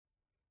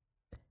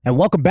And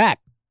welcome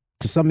back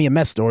to some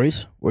EMS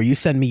stories, where you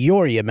send me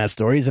your EMS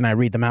stories and I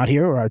read them out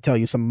here, or I tell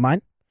you some of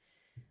mine.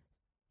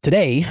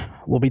 Today,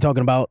 we'll be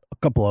talking about a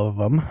couple of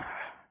them.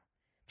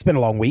 It's been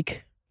a long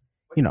week.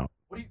 You know.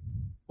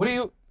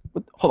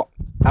 Hold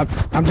on.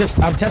 I'm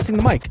testing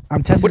the mic.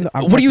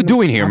 What are you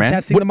doing here, man? I'm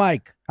testing the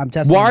mic.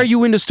 Why are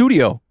you in the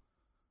studio?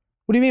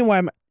 What do you mean,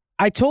 why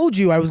I told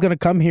you I was going to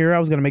come here. I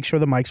was going to make sure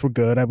the mics were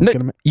good.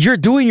 You're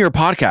doing your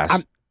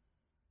podcast.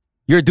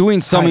 You're doing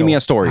some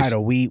EMS stories.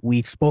 Heido,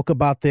 we spoke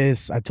about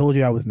this. I told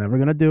you I was never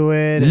going to do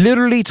it.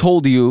 Literally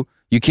told you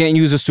can't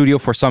use the studio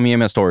for some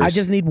EMS stories. I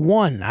just need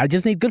one. I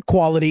just need good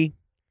quality.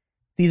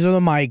 These are the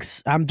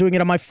mics. I'm doing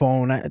it on my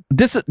phone.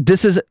 This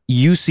is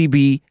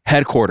U.C.B.P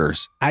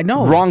headquarters. I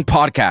know. Wrong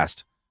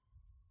podcast.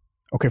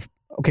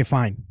 Okay,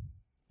 fine.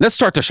 Let's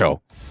start the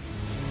show.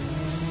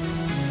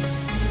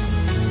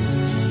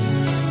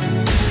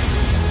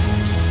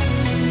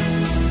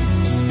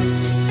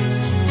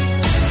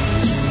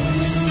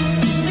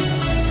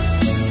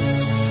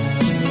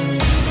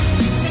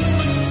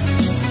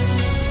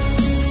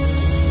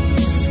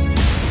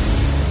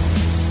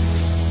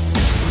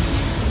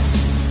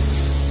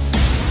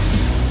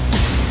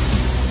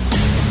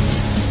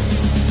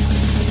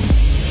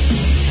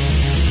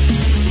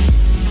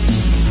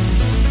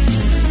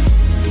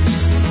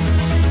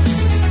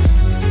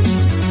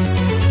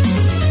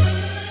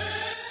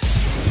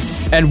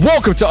 And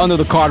welcome to Under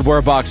the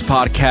Cardboard Box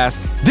podcast.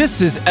 This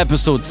is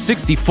episode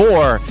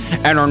 64.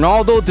 And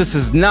Arnaldo, this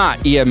is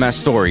not EMS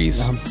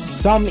stories.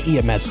 Some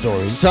EMS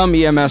stories. Some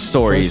EMS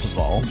stories. First of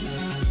all.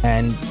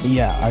 And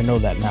yeah, I know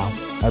that now.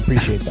 I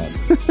appreciate that.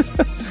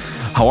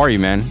 How are you,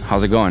 man?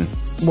 How's it going?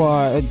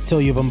 Well, until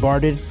you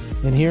bombarded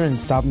in here and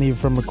stopped me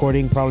from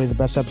recording probably the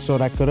best episode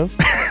I could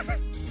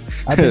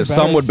have.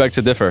 Some would beg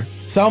to differ.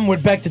 Some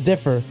would beg to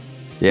differ.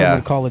 Some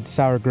would call it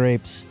sour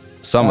grapes.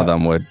 Some of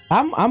them would.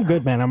 I'm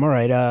good, man. I'm all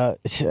right.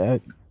 It's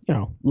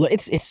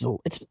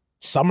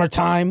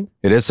summertime.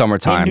 It is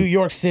summertime in New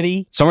York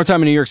City.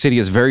 Summertime in New York City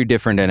is very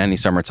different than any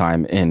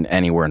summertime in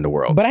anywhere in the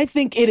world. But I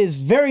think it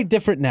is very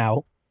different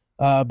now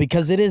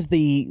because it is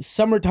the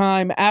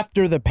summertime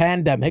after the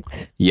pandemic.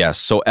 Yes.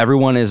 So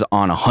everyone is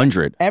on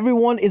 100.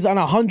 Everyone is on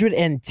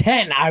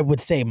 110, I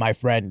would say, my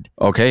friend.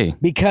 Okay.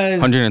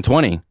 Because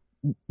 120.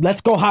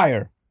 Let's go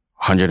higher.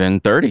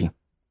 130.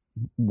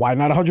 Why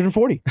not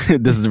 140?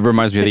 This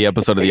reminds me of the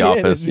episode of The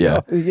Office.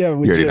 Yeah, you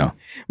already know.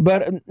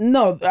 But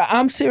no,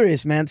 I'm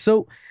serious, man.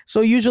 So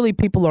usually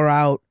people are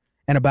out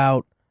and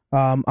about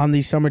on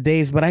these summer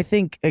days, but I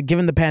think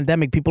given the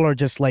pandemic, people are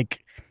just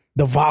like,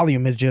 the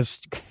volume is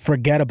just,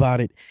 forget about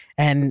it.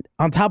 And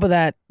on top of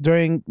that,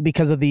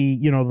 because of the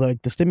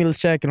the stimulus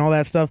check and all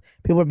that stuff,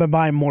 people have been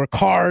buying more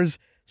cars.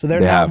 So there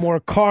are now more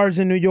cars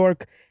in New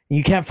York. And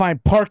you can't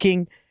find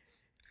parking.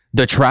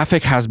 The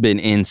traffic has been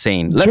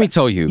insane. Let me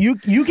tell you.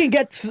 You can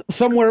get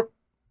somewhere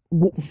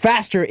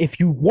faster if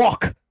you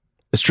walk.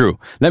 It's true.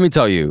 Let me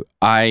tell you.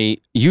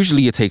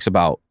 Usually it takes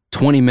about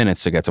 20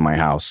 minutes to get to my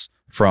house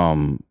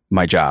from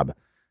my job. It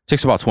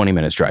takes about 20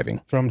 minutes driving.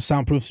 From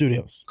Soundproof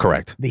Studios.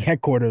 Correct. The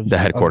headquarters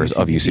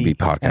of U.C.B.P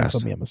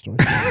podcast. And some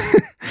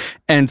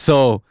And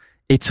so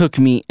it took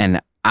me an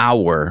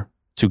hour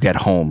to get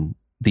home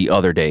the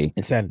other day.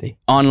 Insanity.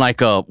 On like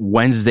a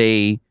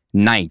Wednesday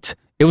night.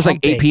 It was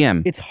like 8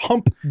 p.m. It's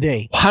hump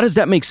day. How does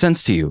that make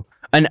sense to you?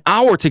 An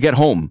hour to get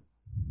home.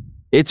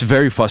 It's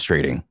very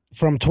frustrating.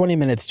 From 20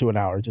 minutes to an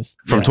hour.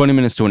 20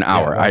 minutes to an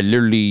hour. I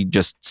literally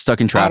just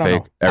stuck in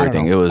traffic,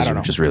 everything. It was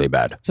just really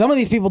bad. Some of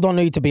these people don't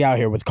need to be out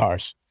here with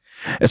cars.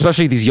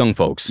 Especially these young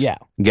folks. Yeah.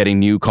 Getting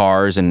new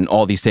cars and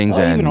all these things.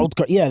 Or even old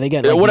cars. Yeah, they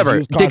get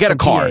whatever. They get a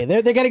car. PA.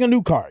 They're getting a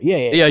new car.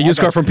 Yeah, used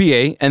car from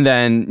PA. And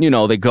then,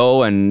 they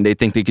go and they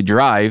think they could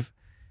drive.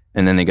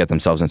 And then they get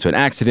themselves into an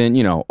accident,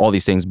 all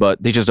these things,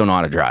 but they just don't know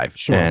how to drive.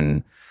 Sure.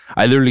 And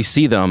I literally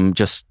see them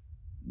just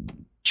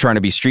trying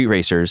to be street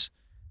racers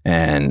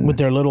and with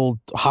their little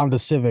Honda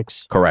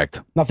Civics.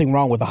 Correct. Nothing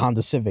wrong with a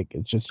Honda Civic.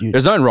 It's just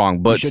there's nothing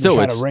wrong, but still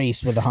try to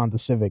race with a Honda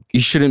Civic.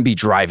 You shouldn't be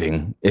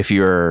driving if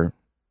you're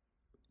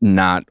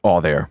not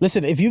all there.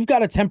 Listen, if you've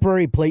got a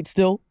temporary plate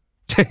still,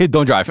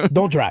 don't drive.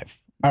 Don't drive.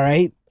 All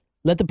right?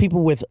 Let the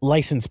people with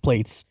license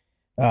plates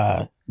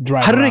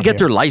drive. How do they get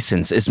their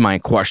license is my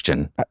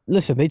question.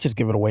 Listen, they just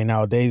give it away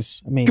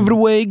nowadays. I mean, give it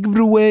away.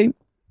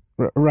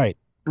 Right.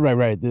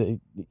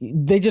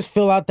 They just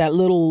fill out that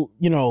little,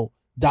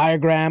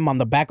 diagram on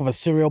the back of a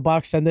cereal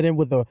box, send it in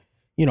with a,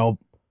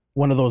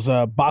 one of those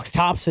box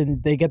tops,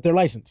 and they get their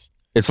license.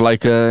 It's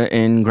like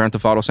in Grand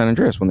Theft Auto San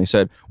Andreas when they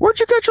said, "Where'd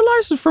you get your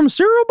license from? A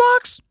cereal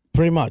box?"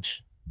 Pretty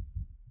much.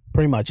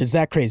 It's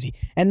that crazy.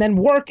 And then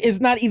work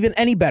is not even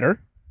any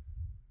better.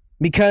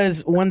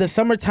 Because when the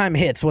summertime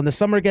hits, when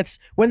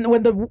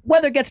the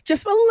weather gets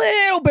just a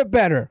little bit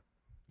better,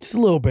 just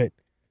a little bit,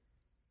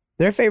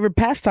 their favorite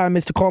pastime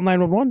is to call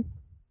 911.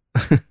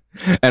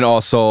 And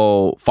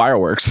also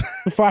fireworks.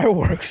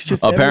 Fireworks.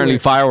 Just apparently everywhere.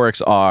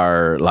 Fireworks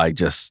are like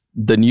just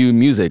the new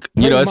music.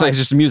 It's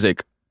just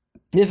music.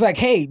 It's like,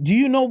 hey, do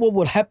you know what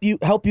would help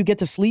you get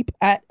to sleep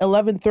at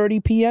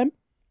 11:30 p.m.?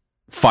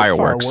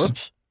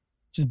 Fireworks.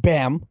 Just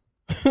bam.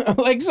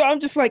 Like, so I'm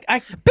just like,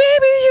 Baby,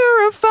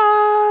 you're a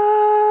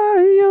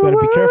fire. Better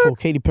be careful.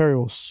 Katy Perry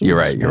will sue You're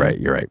us, right. You're man. right.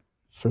 You're right.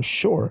 For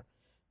sure.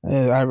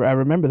 I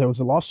remember there was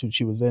a lawsuit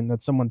she was in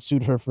that someone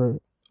sued her for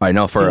I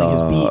know for stealing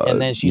his beat,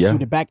 and then she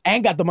sued it back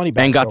and got the money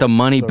back. And got the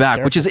money back,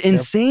 careful, which is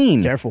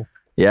insane. Careful.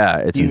 Yeah,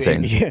 it's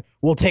insane.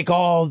 We'll take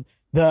all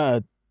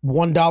the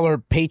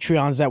 $1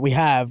 Patreons that we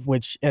have,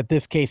 which at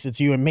this case it's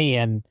you and me,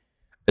 and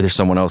there's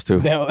someone else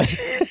too. She'll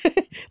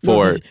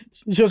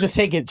just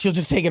take it. She'll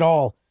just take it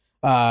all.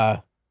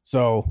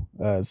 So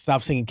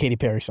stop singing Katy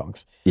Perry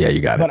songs. Yeah,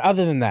 you got it. But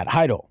other than that,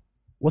 Heido,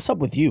 what's up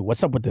with you?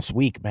 What's up with this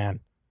week,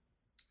 man?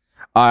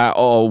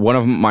 One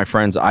of my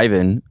friends,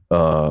 Ivan,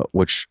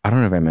 which I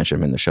don't know if I mentioned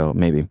him in the show,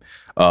 maybe.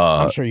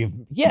 I'm sure you've.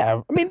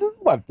 Yeah, I mean,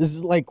 what? This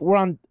is like we're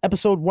on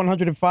episode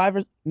 105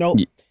 or no?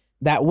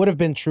 That would have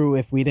been true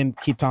if we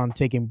didn't keep on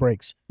taking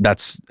breaks.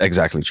 That's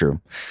exactly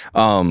true.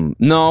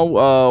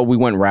 We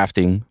went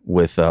rafting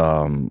with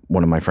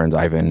one of my friends,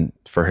 Ivan,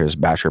 for his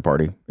bachelor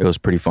party. It was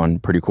pretty fun,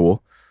 pretty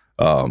cool.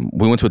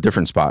 We went to a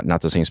different spot,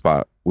 not the same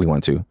spot we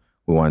went to.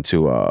 We went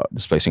to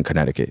this place in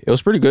Connecticut. It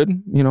was pretty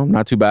good,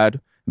 not too bad.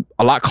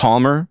 A lot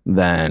calmer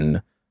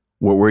than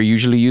what we're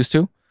usually used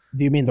to.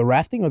 Do you mean the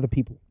rafting or the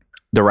people?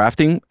 The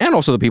rafting and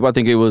also the people. I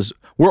think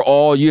we're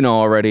all,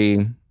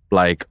 already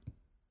like,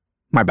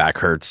 my back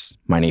hurts,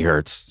 my knee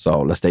hurts,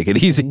 so let's take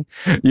it easy,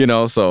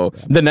 So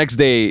the next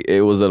day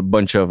it was a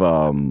bunch of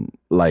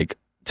like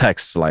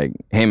texts like,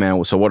 hey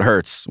man, so what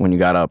hurts when you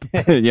got up,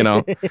 when you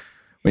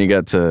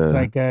got to. It's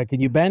like,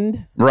 can you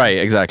bend? Right,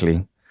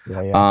 exactly.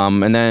 Yeah.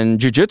 And then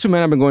jiu-jitsu,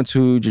 man, I've been going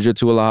to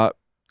jiu-jitsu a lot.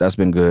 That's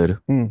been good.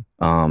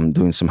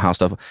 Doing some house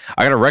stuff.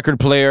 I got a record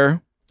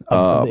player.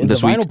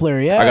 This week. Vinyl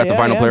player, yeah. I got the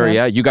vinyl player,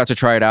 yeah. You got to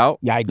try it out.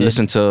 Yeah, I did.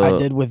 I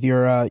did with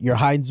your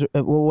Heinz.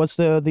 What's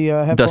the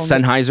headphone? The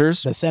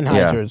Sennheisers. The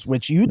Sennheisers,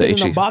 which you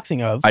did an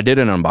unboxing of. I did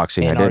an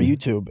unboxing. On our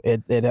YouTube.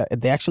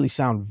 They actually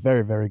sound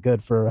very, very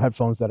good for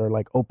headphones that are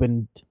like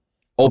open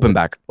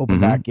back.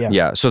 Yeah.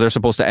 Yeah. So they're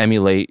supposed to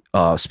emulate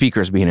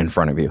speakers being in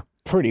front of you.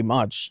 Pretty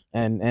much,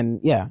 and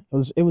yeah,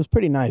 it was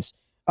pretty nice.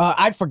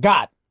 I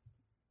forgot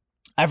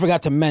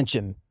to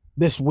mention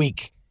this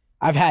week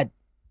I've had.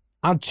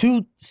 On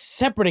 2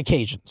 separate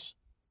occasions,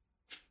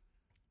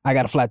 I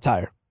got a flat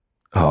tire.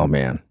 Oh,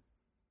 man.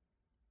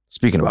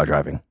 Speaking about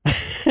driving.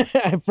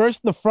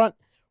 First the front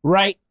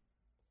right,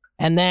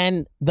 and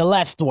then the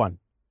left one.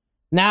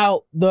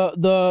 Now,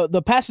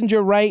 the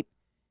passenger right,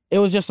 it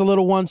was just a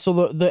little one,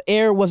 so the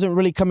air wasn't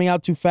really coming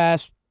out too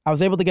fast. I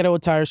was able to get it to a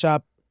tire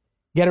shop,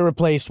 get it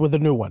replaced with a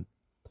new one.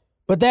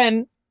 But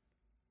then,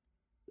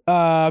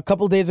 a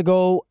couple days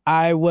ago,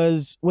 I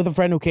was with a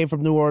friend who came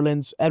from New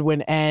Orleans,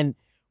 Edwin, and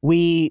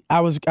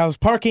I was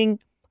parking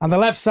on the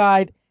left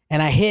side,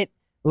 and I hit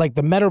like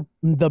the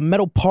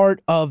metal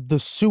part of the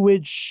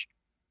sewage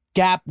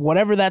gap,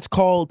 whatever that's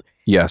called.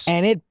 Yes.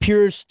 And it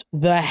pierced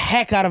the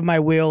heck out of my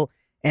wheel,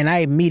 and I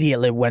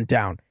immediately went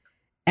down.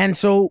 And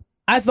so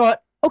I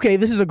thought, okay,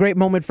 this is a great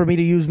moment for me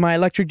to use my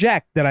electric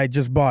jack that I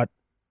just bought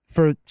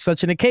for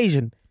such an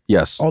occasion.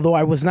 Yes. Although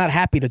I was not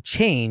happy to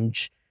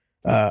change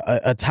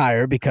a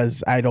tire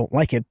because I don't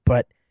like it,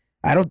 but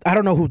I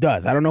don't know who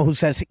does. I don't know who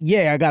says,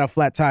 yeah, I got a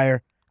flat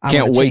tire.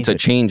 Can't wait to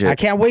change it. I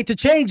can't wait to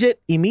change it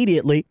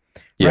immediately.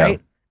 Yeah.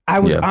 Right? I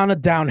was on a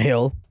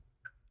downhill.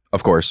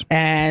 Of course.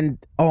 And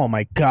oh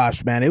my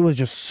gosh, man, it was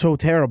just so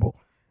terrible.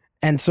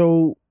 And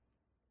so,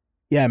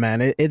 yeah,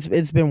 man,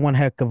 it's been one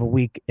heck of a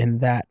week in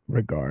that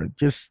regard.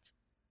 Just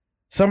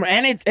summer,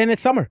 and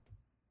it's summer.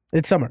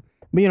 It's summer.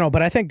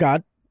 But I thank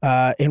God,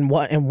 in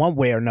one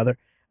way or another.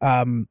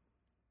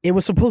 It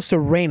was supposed to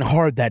rain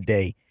hard that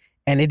day,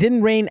 and it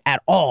didn't rain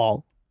at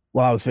all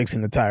while I was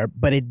fixing the tire,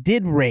 but it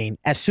did rain.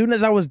 As soon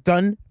as I was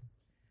done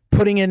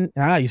putting in,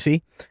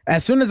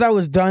 as soon as I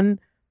was done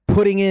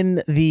putting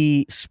in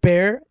the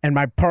spare and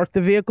I parked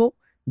the vehicle,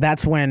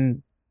 that's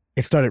when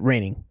it started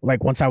raining.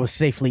 Like once I was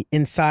safely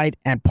inside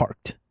and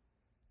parked.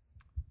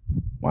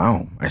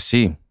 Wow, I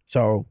see.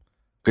 So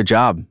good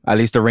job. At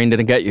least the rain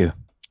didn't get you.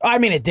 I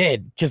mean, it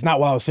did, just not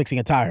while I was fixing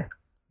a tire.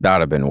 That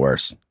would have been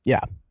worse. Yeah.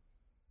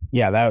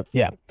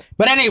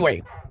 But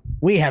anyway,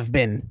 we have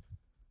been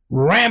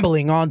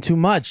rambling on too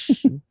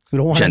much. We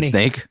don't want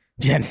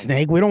Jen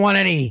Snake. We don't want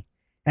any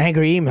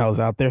angry emails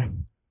out there.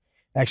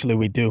 Actually,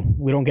 we do.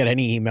 We don't get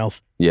any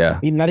emails. Yeah.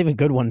 Not even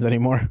good ones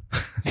anymore.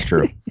 It's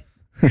true.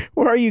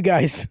 Where are you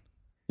guys?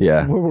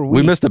 Yeah. Where were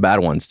we? We missed the bad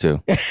ones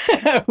too.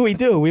 We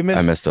do. I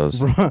missed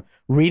those.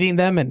 Reading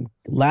them and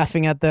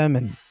laughing at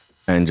them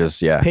and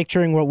just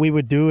picturing what we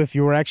would do if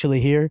you were actually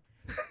here.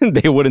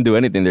 They wouldn't do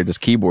anything. They're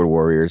just keyboard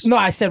warriors. No,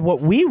 I said what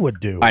we would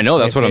do. I know,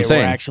 that's what I'm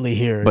saying. Were actually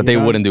here, but they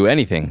wouldn't do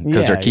anything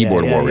because they're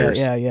keyboard warriors.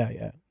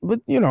 Yeah. But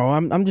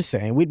I'm just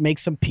saying we'd make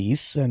some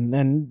peace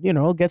and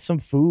get some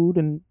food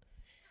and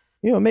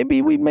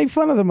maybe we'd make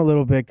fun of them a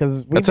little bit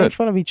because we make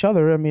fun of each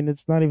other. I mean,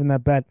 it's not even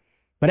that bad.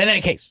 But in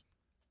any case,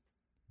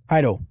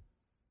 Heido,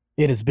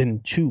 it has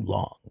been too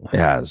long. It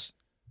has.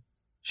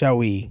 Shall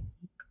we,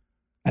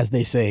 as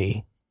they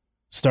say,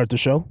 start the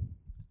show?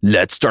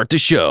 Let's start the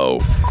show.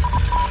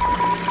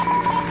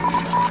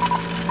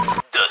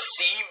 The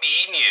CB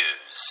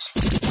News.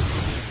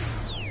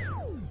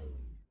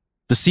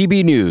 The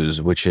CB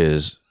News, which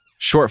is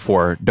short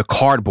for the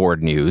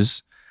Cardboard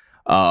News,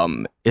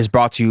 is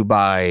brought to you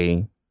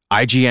by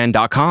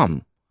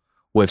IGN.com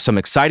with some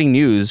exciting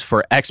news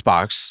for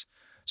Xbox.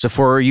 So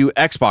for you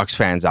Xbox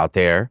fans out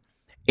there,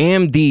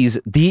 AMD's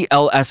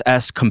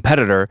DLSS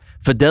competitor,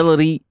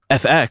 Fidelity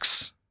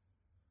FX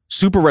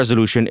Super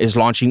Resolution, is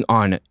launching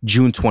on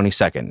June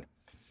 22nd.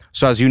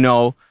 So as you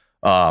know,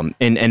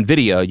 in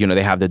NVIDIA,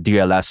 they have the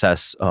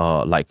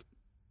DLSS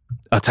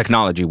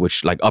technology,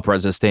 which like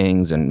up-reses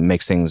things and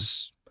makes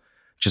things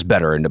just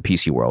better in the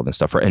PC world and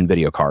stuff for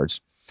NVIDIA cards.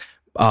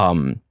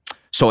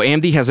 So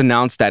AMD has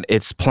announced that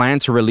it's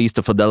planned to release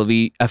the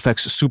Fidelity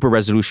FX Super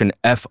Resolution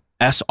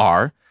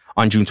FSR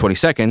on June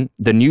 22nd.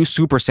 The new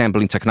super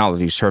sampling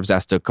technology serves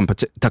as the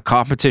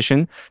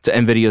competition to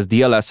NVIDIA's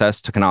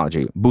DLSS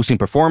technology, boosting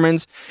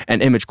performance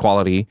and image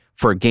quality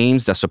for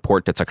games that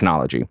support the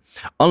technology.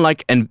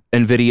 Unlike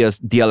NVIDIA's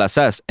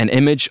DLSS, an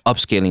image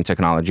upscaling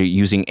technology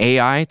using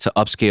AI to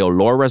upscale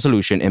lower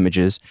resolution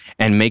images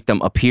and make them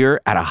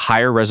appear at a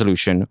higher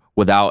resolution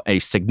without a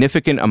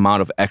significant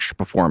amount of extra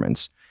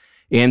performance.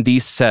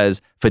 AMD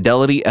says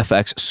Fidelity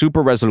FX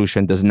Super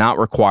Resolution does not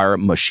require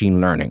machine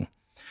learning.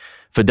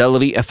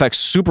 Fidelity FX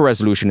Super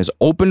Resolution is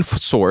open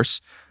source,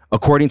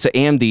 according to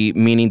AMD,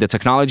 meaning the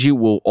technology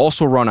will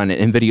also run on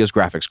NVIDIA's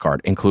graphics card,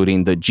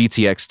 including the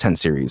GTX 10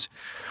 series,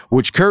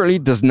 which currently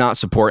does not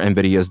support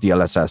NVIDIA's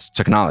DLSS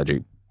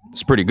technology.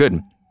 It's pretty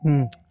good.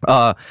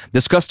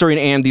 Discussed during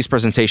AMD's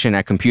presentation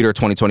at Computer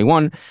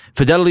 2021,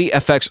 Fidelity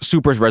FX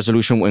Super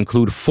Resolution will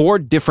include 4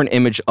 different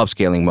image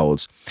upscaling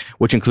modes,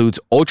 which includes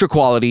ultra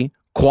quality,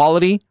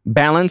 quality,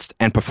 balanced,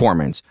 and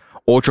performance.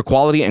 Ultra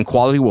quality and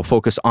quality will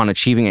focus on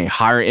achieving a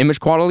higher image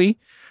quality,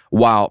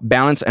 while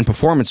balance and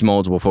performance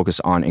modes will focus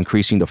on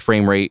increasing the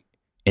frame rate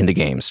in the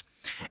games.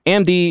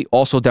 AMD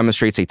also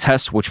demonstrates a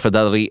test with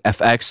Fidelity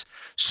FX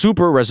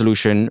Super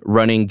Resolution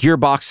running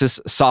Gearbox's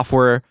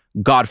software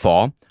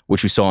Godfall,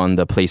 which we saw in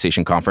the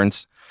PlayStation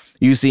conference,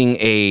 using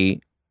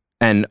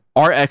an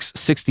RX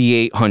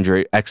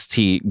 6800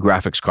 XT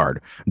graphics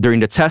card. During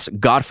the test,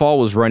 Godfall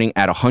was running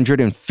at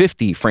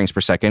 150 frames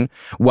per second,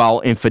 while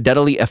in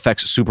Fidelity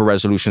FX Super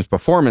Resolution's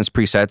performance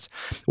presets,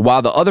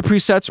 while the other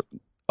presets,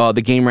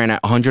 the game ran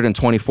at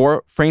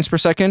 124 frames per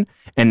second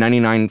and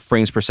 99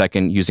 frames per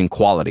second using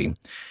quality,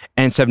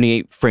 and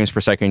 78 frames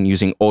per second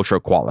using ultra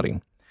quality.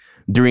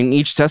 During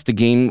each test, the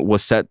game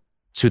was set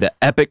to the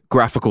epic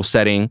graphical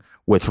setting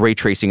with ray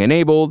tracing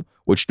enabled,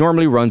 which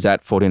normally runs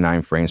at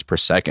 49 frames per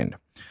second.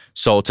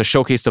 So to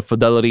showcase the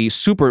Fidelity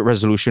Super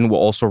Resolution will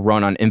also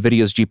run on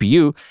NVIDIA's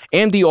GPU,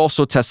 AMD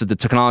also tested the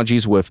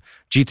technologies with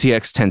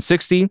GTX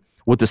 1060,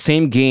 with the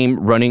same game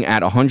running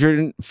at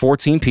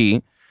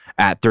 114p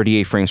at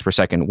 38 frames per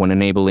second when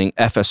enabling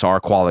FSR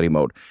quality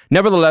mode.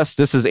 Nevertheless,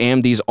 this is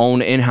AMD's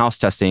own in-house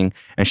testing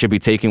and should be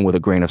taken with a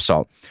grain of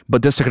salt.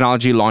 But this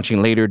technology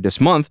launching later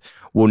this month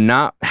will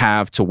not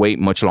have to wait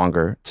much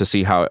longer to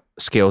see how it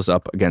scales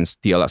up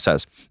against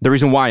DLSS. The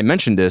reason why I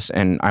mentioned this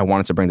and I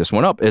wanted to bring this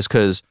one up is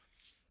because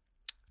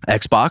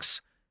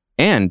Xbox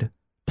and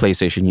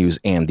PlayStation use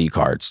AMD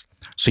cards.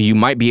 So you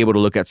might be able to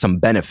look at some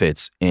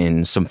benefits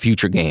in some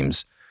future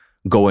games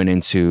going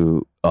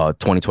into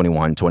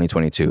 2021,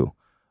 2022,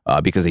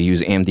 because they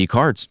use AMD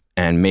cards.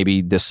 And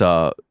maybe this,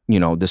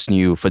 this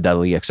new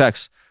Fidelity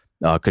XX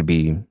could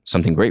be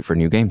something great for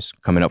new games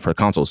coming up for the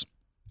consoles.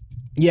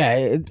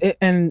 Yeah,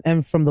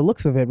 and from the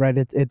looks of it, right,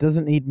 it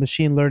doesn't need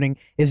machine learning.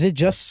 Is it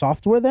just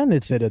software then?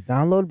 Is it a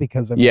download?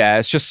 Because yeah,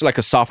 it's just like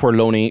a software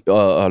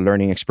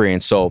learning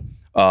experience. So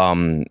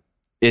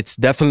it's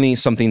definitely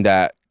something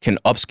that can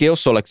upscale.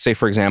 So like say,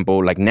 for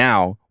example, like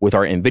now with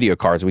our NVIDIA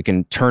cards, we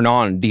can turn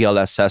on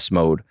DLSS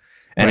mode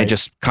and It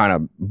just kind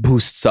of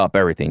boosts up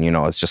everything.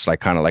 It's just like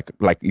kind of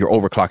like you're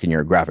overclocking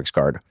your graphics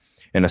card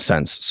in a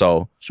sense.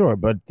 So sure,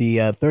 but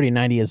the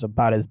 3090 is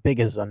about as big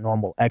as a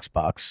normal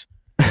Xbox.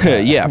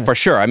 Yeah, for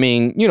sure. I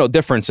mean,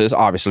 differences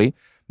obviously,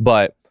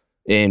 but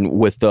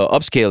with the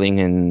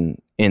upscaling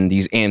in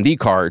these AMD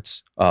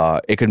cards,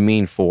 it could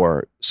mean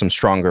for some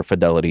stronger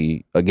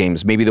fidelity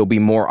games. Maybe there'll be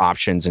more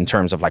options in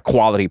terms of like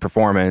quality,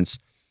 performance,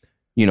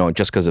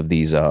 just because of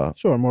these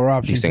more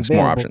options. These things,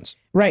 available. More options.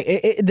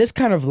 Right. This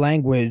kind of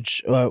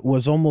language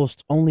was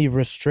almost only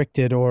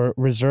restricted or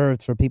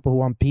reserved for people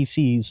who on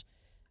PCs.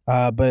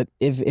 But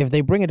if they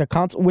bring it to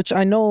console, which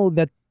I know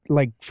that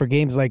like for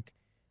games like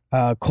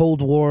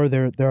Cold War,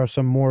 there are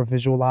some more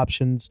visual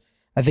options.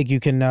 I think you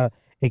can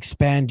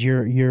expand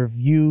your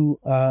view,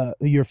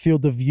 your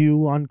field of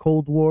view on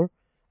Cold War,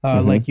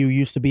 like you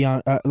used to be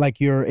on, like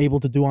you're able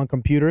to do on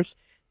computers.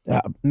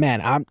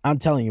 Man, I'm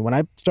telling you, when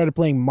I started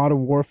playing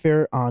Modern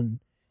Warfare on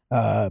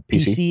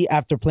PC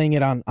after playing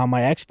it on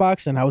my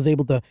Xbox, and I was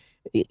able to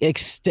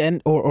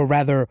extend or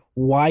rather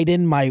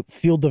widen my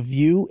field of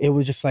view, it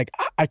was just like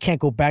I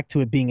can't go back to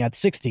it being at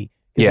 60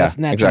 because that's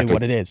naturally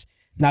what it is.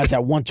 Now it's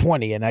at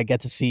 120, and I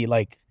get to see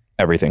like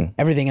everything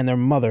in their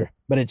mother,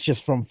 but it's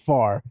just from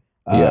far.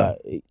 So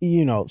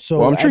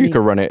well, I'm sure you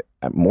could run it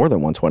at more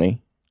than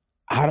 120.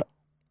 I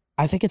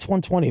think it's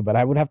 120, but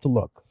I would have to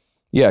look.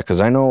 Yeah, because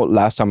I know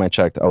last time I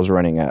checked, I was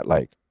running at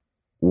like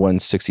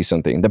 160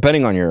 something,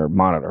 depending on your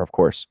monitor, of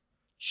course.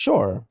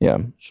 Sure. Yeah.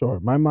 Sure.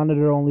 My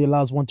monitor only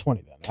allows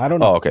 120 then. I don't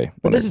know. Oh, okay.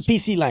 But this is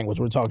PC language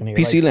we're talking here.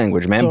 PC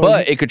language, man. so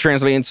But it could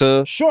translate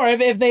into sure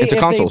if they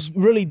consoles.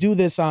 really do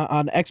this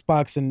on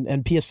Xbox and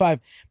PS5.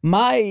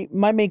 My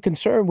main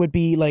concern would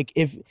be like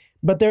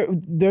but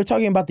they're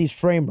talking about these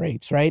frame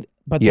rates, right?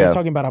 But they're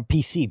talking about a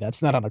PC.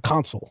 That's not on a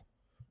console.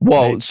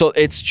 Well, right? so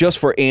it's just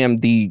for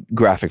AMD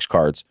graphics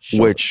cards,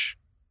 which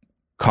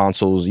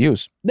consoles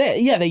use. They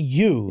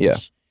use. Yeah.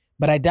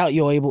 But I doubt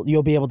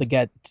you'll be able to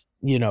get,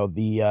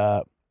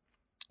 the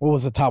what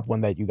was the top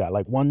one that you got?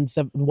 Like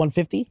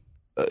 150?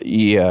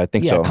 Yeah, I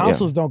think so. Yeah,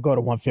 consoles don't go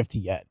to 150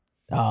 yet.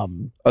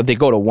 They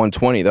go to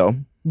 120 though.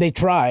 They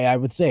try, I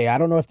would say. I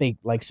don't know if they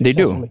like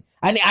successfully.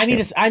 They do. I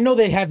need to. I know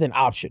they have an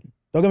option.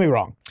 Don't get me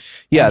wrong.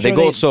 Yeah, they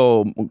go.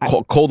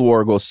 Cold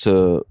War goes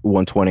to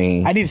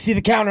 120. I need to see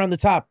the counter on the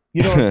top.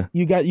 You know,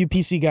 you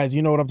PC guys.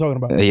 You know what I'm talking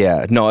about.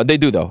 Yeah, no, they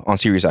do though on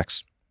Series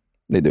X.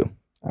 They do.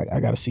 I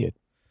got to see it.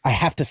 I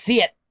have to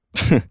see it.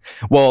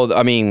 Well,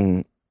 I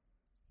mean,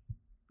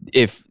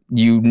 if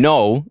you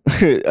know,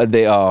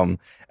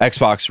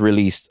 Xbox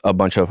released a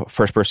bunch of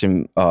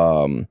first-person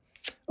frame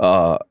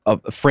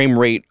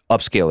rate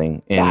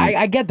upscaling.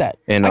 I get that.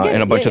 In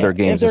a bunch of their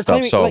games and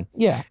stuff. So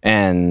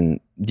and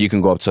you can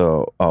go up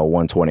to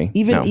 120.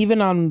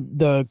 Even on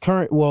the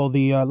current,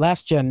 the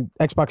last gen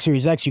Xbox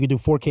Series X, you could do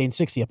 4K and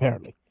 60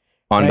 apparently.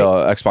 On the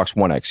Xbox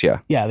One X,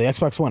 yeah. Yeah, the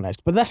Xbox One X,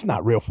 but that's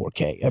not real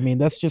 4K. I mean,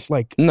 that's just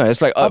like no,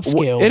 it's like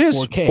upscale. It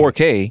is 4K.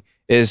 4K.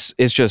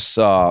 It's just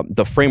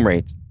the frame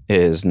rate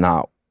is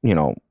not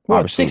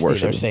obviously 60.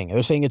 worse.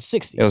 They're saying it's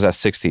 60. It was at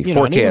 60.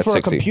 4K and even at for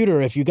 60. a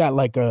computer, if you got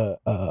like a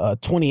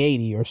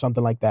 2080 or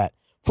something like that,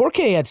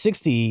 4K at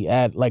 60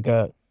 at like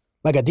a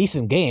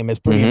decent game is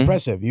pretty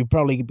impressive. You'd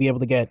probably be able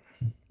to get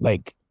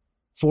like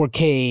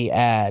 4K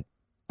at,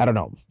 I don't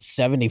know,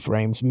 70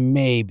 frames,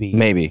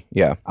 maybe,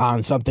 yeah,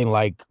 on something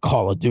like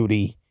Call of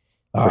Duty.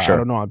 For sure. I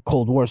don't know, on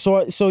Cold War.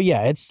 So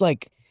yeah, it's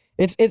like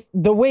it's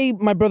the way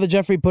my brother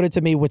Jeffrey put it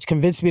to me, which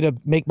convinced me to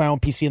make my own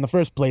PC in the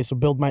first place, or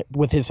build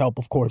with his help,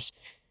 of course,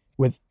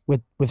 with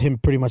him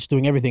pretty much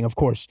doing everything, of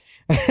course,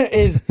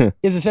 is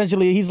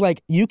essentially he's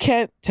like, you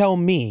can't tell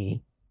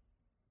me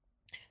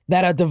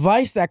that a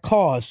device that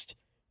costs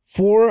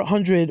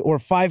 $400 or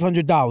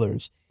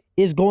 $500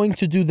 is going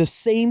to do the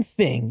same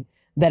thing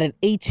that an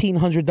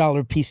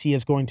 $1,800 PC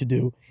is going to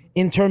do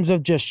in terms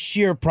of just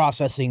sheer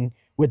processing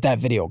with that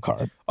video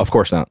card. Of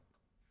course not.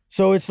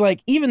 So it's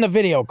like even the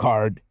video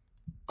card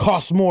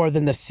costs more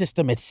than the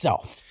system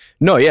itself.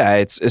 No, yeah,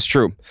 it's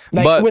true.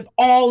 Like but with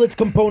all its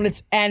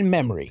components and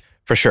memory.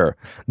 For sure.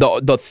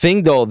 The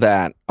thing though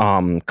that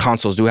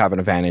consoles do have an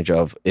advantage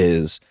of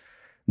is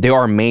they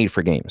are made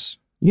for games.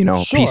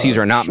 PCs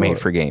are not made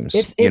for games.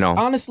 It's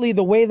honestly,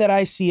 the way that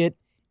I see it,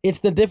 it's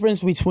the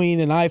difference between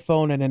an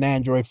iPhone and an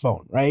Android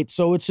phone, right?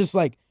 So it's just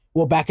like,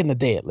 well, back in the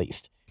day at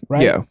least,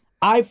 right? Yeah.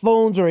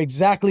 iPhones are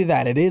exactly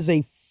that. It is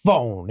a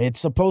phone. It's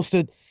supposed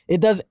to,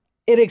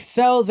 it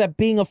excels at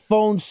being a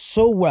phone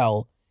so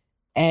well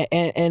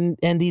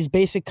and these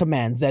basic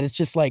commands that it's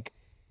just like,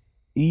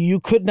 you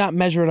could not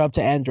measure it up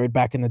to Android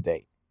back in the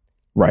day.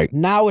 Right.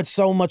 Now it's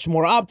so much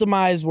more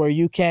optimized where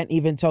you can't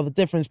even tell the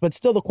difference, but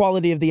still the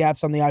quality of the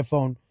apps on the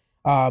iPhone,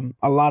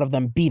 a lot of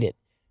them beat it.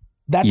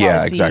 That's how I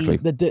see exactly.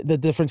 the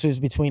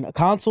differences between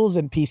consoles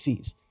and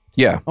PCs.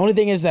 Yeah. Only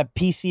thing is that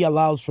PC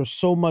allows for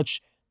so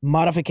much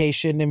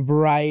modification and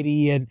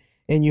variety and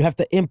you have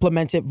to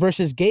implement it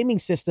versus gaming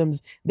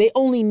systems. They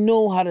only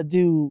know how to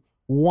do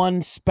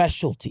one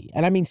specialty.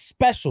 And I mean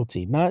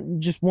specialty, not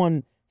just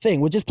one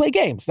thing, which is play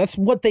games. That's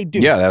what they do.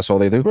 Yeah, that's all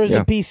they do. Versus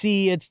a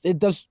PC, it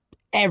does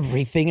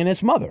everything in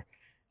its mother.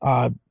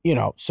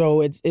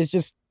 So it's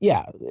just,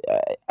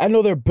 I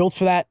know they're built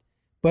for that,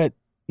 but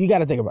you got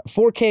to think about it.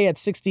 4K at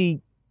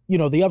 60, the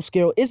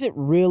upscale, is it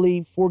really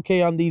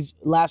 4K on these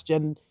last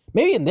gen?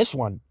 Maybe in this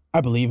one,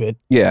 I believe it.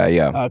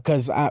 Yeah.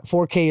 Because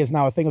 4K is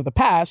now a thing of the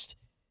past.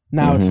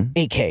 Now it's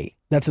 8K.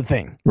 That's the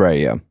thing. Right,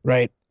 yeah.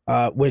 Right?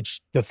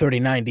 Which the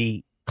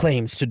 3090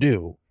 claims to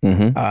do.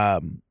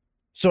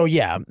 So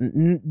yeah,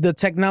 the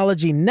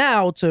technology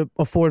now to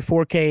afford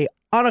 4K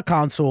on a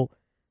console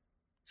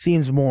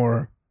seems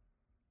more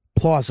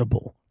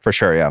plausible. For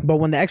sure, yeah. But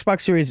when the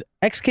Xbox Series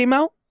X came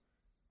out,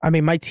 I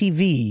mean, my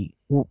TV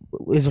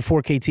is a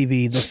 4K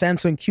TV, the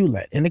Samsung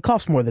QLED, and it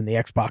costs more than the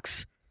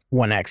Xbox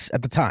One X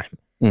at the time.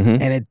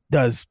 And it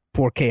does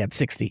 4K at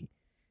 60.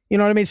 You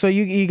know what I mean? So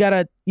you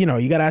gotta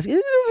ask,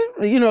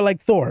 like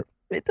Thor,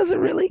 it doesn't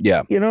really,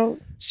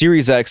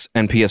 Series X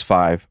and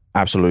PS5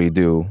 absolutely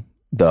do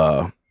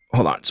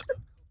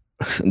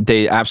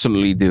they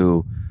absolutely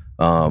do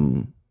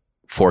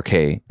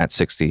 4K at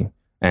 60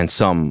 and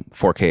some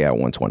 4K at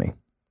 120.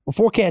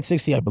 Well, 4K at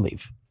 60, I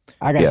believe.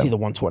 I gotta see the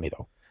 120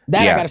 though.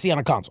 I gotta see on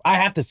a console. I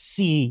have to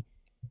see.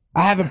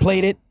 I haven't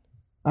played it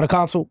on a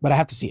console, but I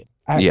have to see it.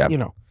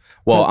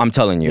 Well, I'm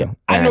telling you. Yeah,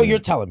 I know you're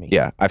telling me.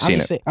 Yeah, I've seen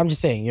it. I'm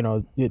just saying,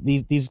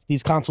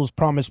 these consoles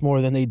promise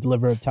more than they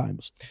deliver at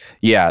times.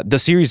 Yeah, the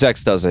Series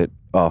X does it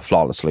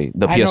flawlessly.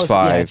 The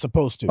PS5 it's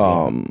supposed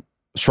to.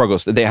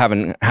 struggles. They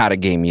haven't had a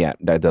game yet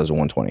that does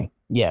 120.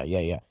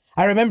 Yeah.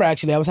 I remember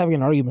actually I was having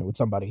an argument with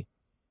somebody.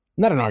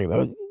 Not an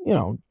argument,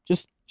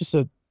 just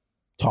a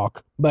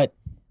talk. But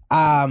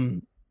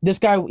this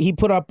guy, he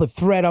put up a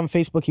thread on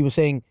Facebook. He was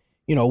saying,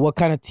 what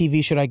kind of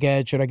TV should I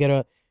get? Should I get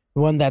a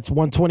one that's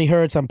 120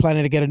 hertz? I'm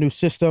planning to get a new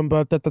system,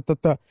 but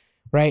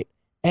right?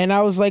 And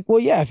I was like, well,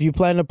 yeah, if you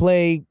plan to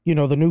play,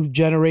 the new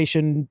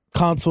generation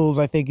consoles,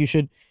 I think you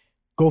should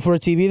go for a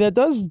TV that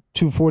does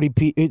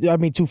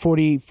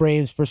 240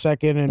 frames per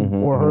second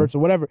and or hertz or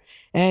whatever.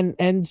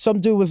 And some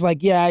dude was like,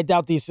 yeah, I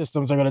doubt these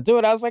systems are going to do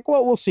it. I was like,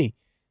 well, we'll see.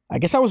 I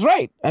guess I was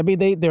right. I mean,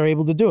 they're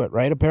able to do it,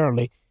 right?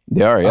 Apparently.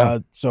 They are, yeah.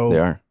 So they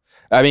are.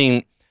 I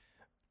mean,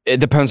 it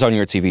depends on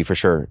your TV for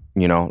sure.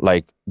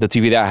 Like the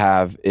TV that I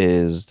have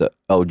is the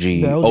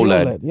LG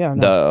OLED. Yeah,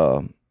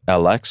 the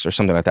LX or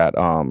something like that.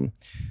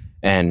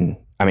 And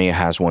I mean, it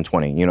has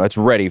 120. It's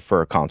ready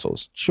for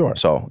consoles. Sure.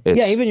 So it's...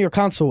 Yeah, even your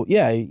console.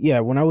 Yeah.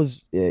 When I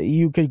was...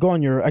 you could go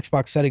on your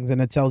Xbox settings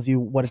and it tells you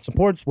what it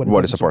supports, what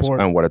it supports,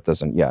 and what it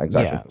doesn't. Yeah,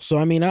 exactly. Yeah. So,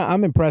 I mean,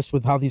 I'm impressed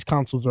with how these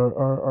consoles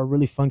are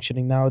really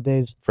functioning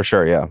nowadays. For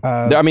sure, yeah.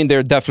 I mean,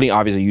 they're definitely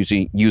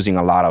obviously using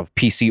a lot of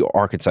PC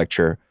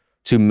architecture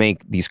to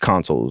make these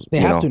consoles. They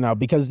have to now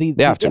because these...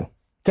 They have to.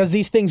 Because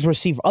these things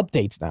receive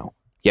updates now.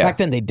 Yeah. Back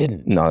then, they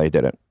didn't. No, they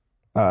didn't.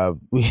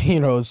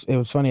 It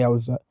was funny. I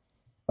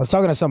was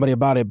talking to somebody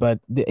about it, but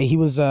he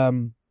was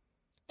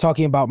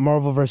talking about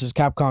Marvel vs.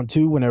 Capcom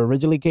 2 when it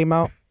originally came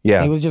out.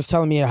 Yeah. He was just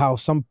telling me how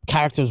some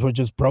characters were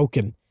just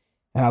broken.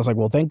 And I was like,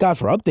 well, thank God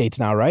for updates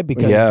now, right?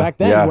 Because back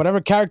then, whatever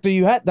character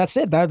you had, that's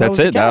it. That was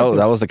it.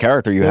 That was the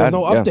character you had. There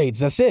was no updates.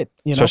 That's it.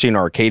 Especially in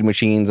arcade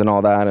machines and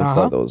all that and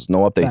stuff. There was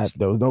no updates.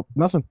 There was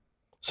nothing.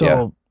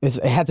 So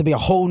it had to be a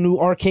whole new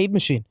arcade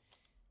machine.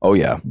 Oh,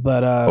 yeah.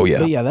 But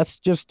that's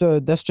just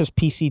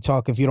PC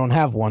talk if you don't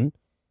have one.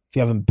 If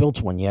you haven't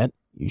built one yet.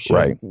 You should,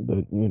 right?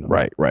 But,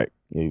 right.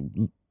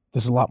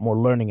 There's a lot more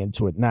learning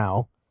into it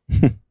now.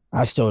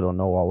 I still don't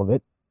know all of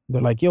it.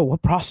 They're like, "Yo,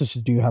 what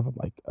processor do you have?" I'm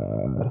like,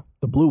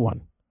 "The blue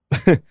one."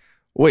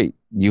 Wait,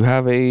 you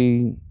have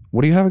a?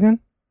 What do you have again?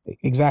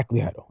 Exactly,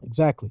 Hado.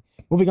 Exactly.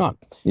 Moving on.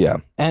 Yeah.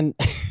 And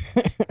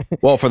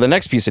well, for the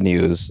next piece of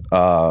news,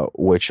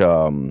 which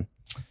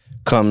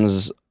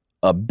comes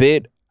a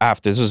bit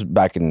after. This was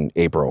back in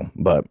April,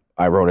 but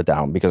I wrote it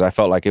down because I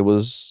felt like it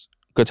was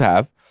good to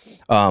have.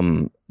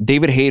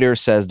 David Hayter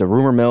says the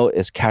rumor mill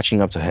is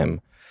catching up to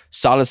him.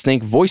 Solid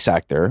Snake voice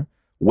actor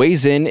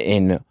weighs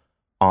in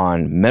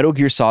on Metal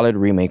Gear Solid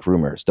remake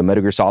rumors. The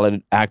Metal Gear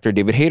Solid actor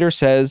David Hayter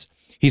says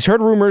he's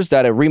heard rumors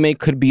that a remake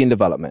could be in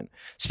development.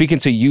 Speaking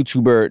to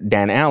YouTuber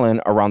Dan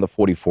Allen around the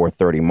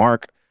 44:30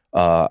 mark,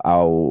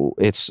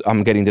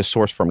 I'm getting this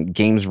source from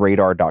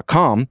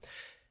GamesRadar.com.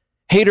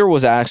 Hayter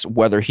was asked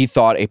whether he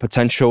thought a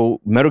potential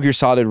Metal Gear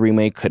Solid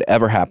remake could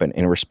ever happen.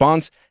 In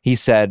response, he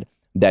said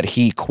that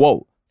he,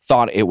 quote,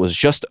 thought it was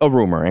just a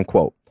rumor, end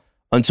quote,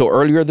 until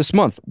earlier this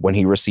month when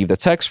he received a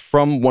text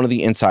from one of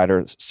the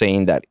insiders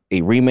saying that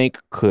a remake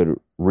could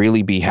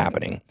really be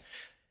happening.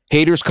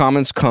 Hayter's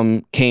comments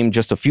came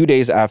just a few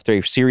days after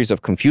a series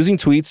of confusing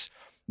tweets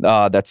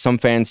that some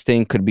fans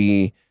think could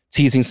be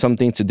teasing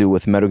something to do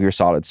with Metal Gear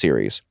Solid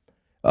series.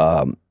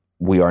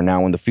 We are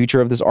now in the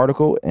future of this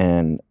article,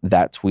 and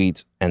that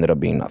tweet ended up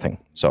being nothing.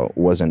 So it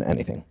wasn't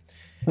anything.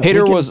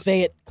 Hayter was...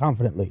 Say it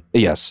confidently.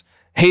 Yes.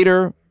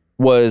 Hayter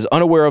was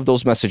unaware of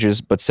those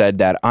messages, but said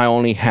that I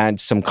only had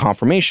some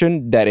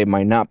confirmation that it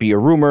might not be a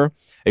rumor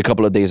a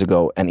couple of days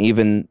ago, and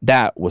even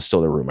that was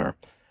still a rumor.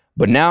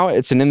 But now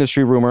it's an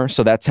industry rumor,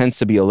 so that tends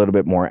to be a little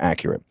bit more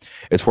accurate.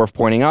 It's worth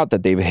pointing out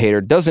that David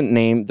Hayter doesn't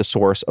name the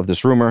source of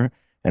this rumor,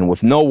 and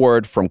with no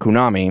word from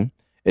Konami,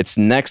 it's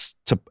next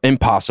to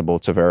impossible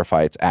to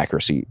verify its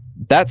accuracy.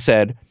 That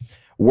said,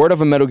 word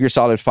of a Metal Gear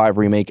Solid 5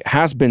 remake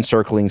has been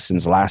circling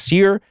since last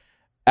year,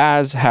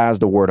 as has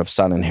the word of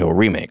Silent Hill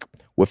remake.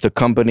 With the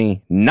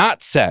company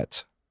not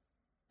set,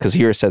 because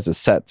here it says it's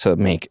set to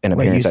make an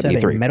appearance at E3. You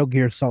said a Metal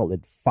Gear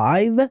Solid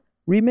 5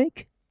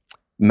 remake?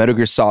 Metal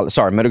Gear Solid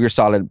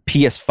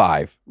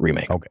PS5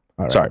 remake. Okay.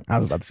 All right. Sorry. I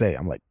was about to say,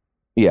 I'm like...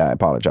 Yeah, I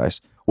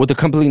apologize. With the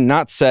company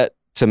not set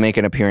to make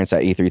an appearance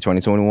at E3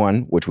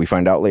 2021, which we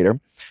find out later,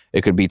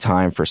 it could be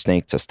time for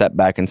Snake to step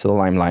back into the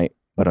limelight.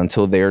 But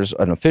until there's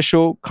an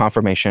official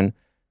confirmation,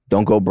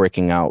 don't go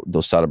breaking out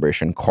those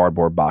Celebration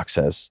cardboard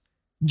boxes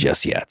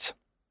just yet.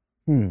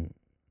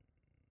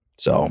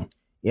 So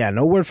yeah,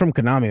 no word from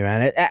Konami,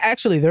 man.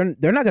 Actually,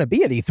 they're not going to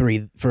be at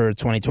E3 for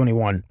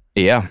 2021.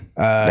 Yeah,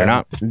 they're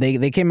not.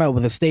 They came out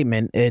with a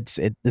statement. This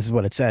is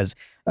what it says.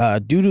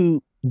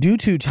 Due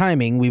to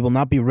timing, we will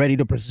not be ready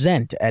to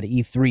present at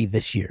E3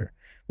 this year.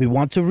 We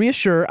want to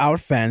reassure our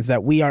fans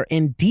that we are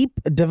in deep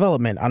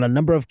development on a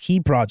number of key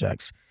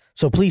projects.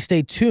 So please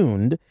stay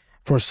tuned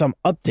for some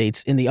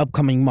updates in the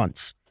upcoming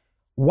months.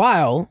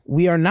 While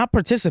we are not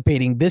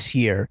participating this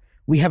year,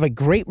 we have a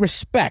great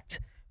respect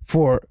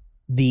for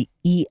the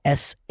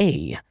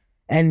ESA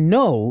and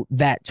know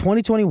that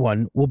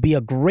 2021 will be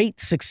a great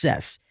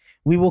success.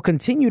 We will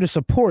continue to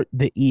support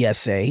the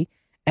ESA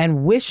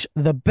and wish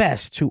the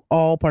best to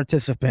all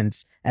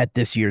participants at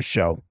this year's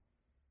show.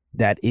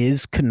 That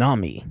is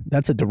Konami.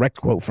 That's a direct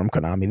quote from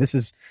Konami. This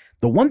is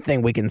the one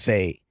thing we can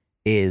say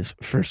is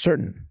for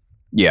certain.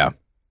 Yeah.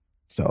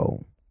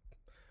 So,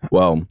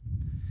 well,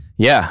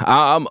 yeah,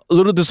 I'm a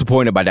little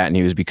disappointed by that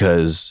news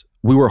because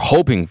we were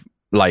hoping,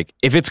 like,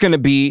 if they're going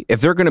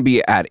to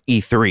be at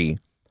E3,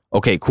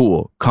 okay,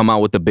 cool. Come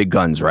out with the big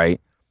guns, right?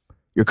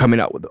 You're coming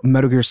out with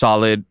Metal Gear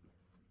Solid,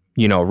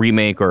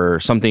 remake or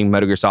something,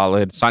 Metal Gear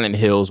Solid, Silent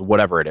Hills,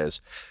 whatever it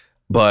is.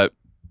 But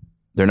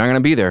they're not going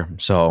to be there.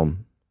 So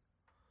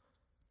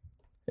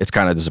it's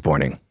kind of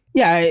disappointing.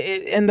 Yeah,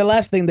 and the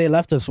last thing they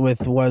left us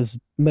with was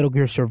Metal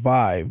Gear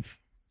Survive.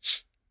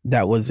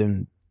 That was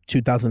in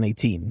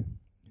 2018.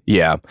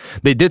 Yeah.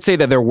 They did say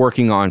that they're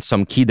working on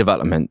some key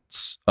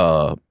developments,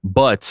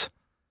 but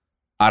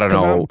I don't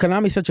know.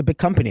 Konami's such a big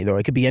company, though.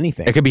 It could be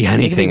anything. It could be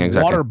anything,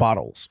 exactly. Water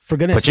bottles, for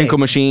goodness' sake. Pachinko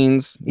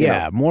machines.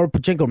 Yeah, more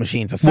pachinko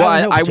machines.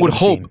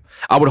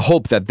 I would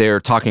hope that they're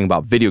talking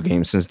about video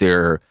games since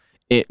they're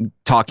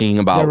talking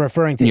about, they're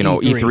referring to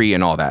E3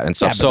 and all that and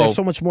stuff. Yeah, but there's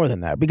so much more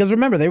than that. Because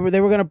remember, they were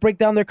going to break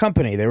down their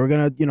company. They were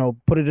going to,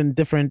 put it in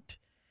different.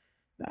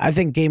 I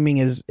think gaming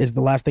is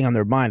the last thing on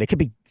their mind. It could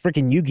be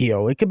freaking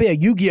Yu-Gi-Oh. It could be a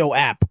Yu-Gi-Oh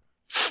app.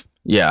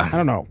 Yeah, I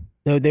don't know.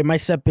 They might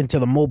step into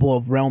the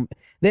mobile realm.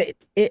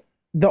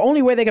 The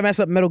only way they can mess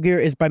up Metal Gear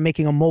is by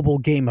making a mobile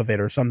game of it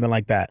or something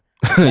like that.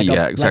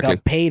 Yeah, exactly. Like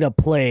a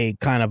pay-to-play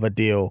kind of a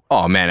deal.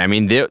 Oh, man. I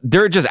mean,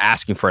 they're just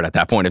asking for it at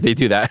that point if they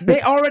do that.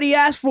 They already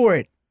asked for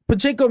it.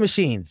 Pachinko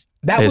machines.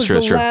 That was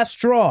the last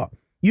straw.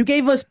 You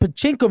gave us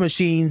pachinko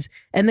machines,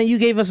 and then you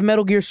gave us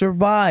Metal Gear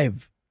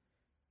Survive.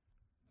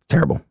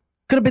 Terrible.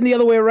 Could have been the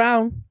other way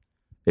around.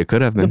 It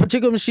could have been. The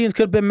pachinko machines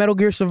could have been Metal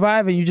Gear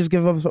Survive, and you just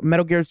give us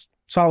Metal Gear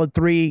Solid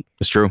 3.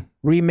 It's true.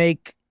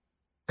 Remake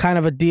kind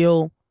of a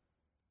deal.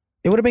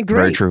 It would have been great.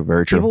 Very true,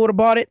 very true. People would have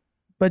bought it,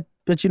 but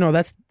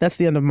that's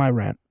the end of my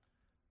rant.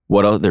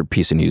 What other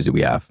piece of news do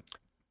we have?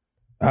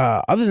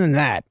 Other than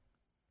that,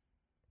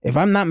 if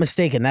I'm not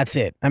mistaken, that's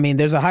it. I mean,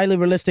 there's a highly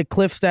realistic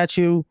Cliff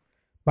statue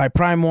by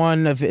Prime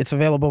 1. It's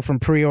available from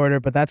pre-order,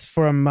 but that's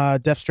from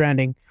Death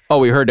Stranding. Oh,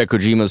 we heard that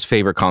Kojima's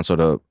favorite console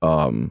to...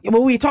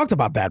 Well, we talked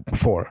about that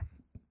before.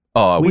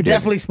 Oh, we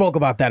definitely spoke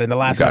about that in the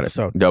last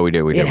episode. No, we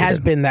did. It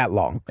has been that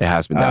long. It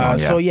has been that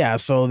long, yeah.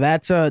 So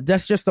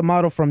that's just a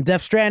model from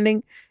Death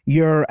Stranding,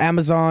 your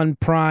Amazon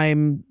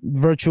Prime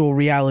virtual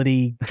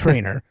reality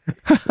trainer.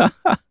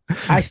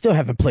 I still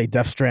haven't played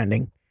Death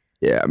Stranding.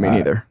 Yeah, me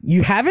neither.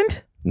 You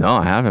haven't? No,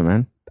 I haven't,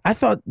 man. I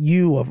thought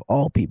you, of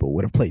all people,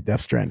 would have played Death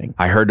Stranding.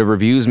 I heard the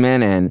reviews,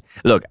 man, and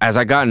look, as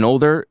I gotten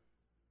older,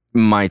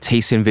 my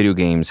taste in video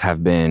games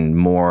have been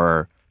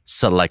more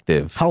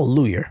selective.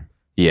 Hallelujah.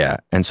 Yeah,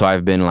 and so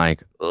I've been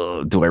like,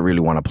 do I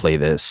really want to play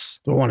this?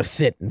 Do I want to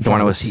sit in Do I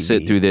front of want the to TV?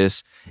 sit through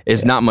this?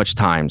 It's not much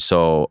time,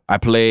 so I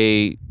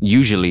play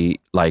usually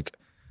like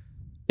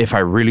if I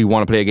really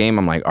want to play a game,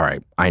 I'm like, all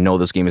right, I know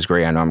this game is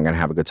great. I know I'm gonna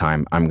have a good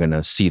time. I'm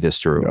gonna see this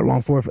through.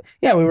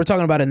 Yeah, we were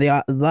talking about it in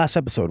the last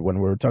episode when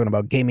we were talking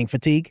about gaming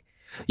fatigue.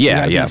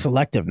 Yeah, you yeah. Be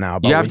selective now.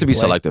 You have to be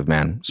selective,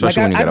 man.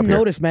 Especially when you get up here. I've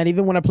noticed, man.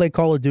 Even when I play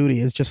Call of Duty,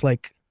 it's just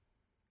like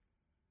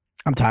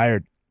I'm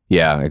tired.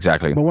 Yeah,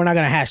 exactly. But we're not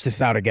gonna hash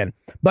this out again.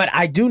 But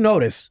I do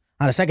notice.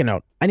 On a second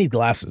note, I need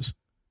glasses.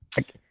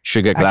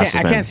 Should get glasses.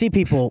 I can't see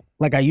people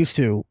like I used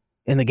to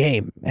in the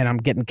game, and I'm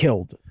getting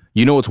killed.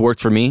 You know what's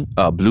worked for me?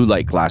 Blue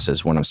light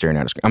glasses when I'm staring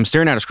at a screen. I'm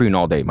staring at a screen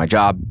all day. My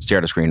job, stare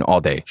at a screen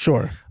all day.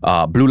 Sure.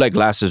 Blue light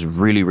glasses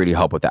really, really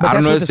help with that. But I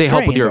don't know if they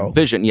help with your though.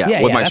 vision.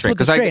 Yeah, with my strain.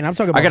 Because I I'm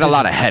talking about got a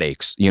lot of vision.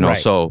 headaches, Right.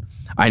 so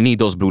I need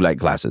those blue light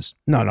glasses.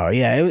 No,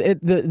 yeah.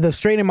 The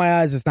strain in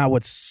my eyes is not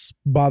what's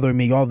bothering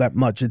me all that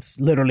much. It's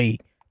literally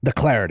the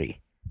clarity.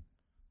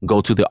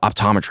 Go to the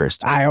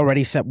optometrist. I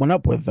already set one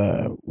up with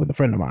a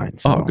friend of mine.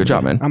 So good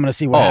job, man. I'm gonna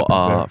see what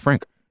happens there.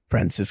 Frank.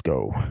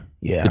 Francisco.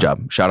 Yeah. Good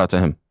job. Shout out to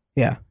him.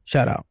 Yeah.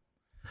 Shout out.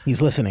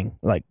 He's listening,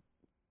 like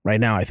right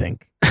now, I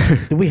think.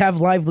 Do we have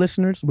live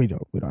listeners? We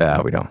don't.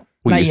 Yeah, we don't.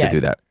 We Not used yet. to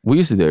do that. We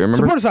used to do it, remember?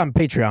 Support us on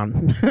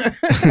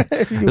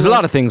Patreon. There's a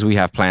lot of things we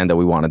have planned that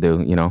we want to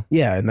do,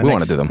 Yeah, we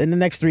want to do them. in the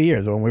next 3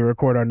 years when we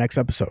record our next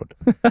episode.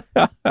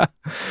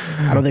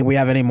 I don't think we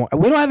have any more.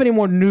 We don't have any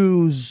more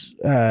news,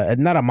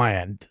 not on my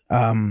end.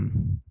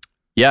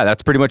 Yeah,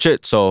 that's pretty much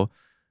it. So,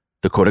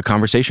 the Codec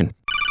Conversation.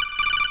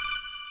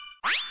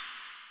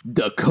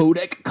 The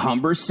Codec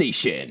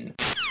Conversation.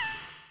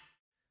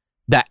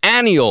 The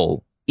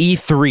annual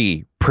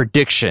E3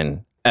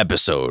 prediction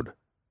episode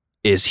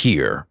is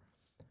here.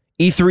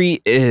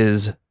 E3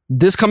 is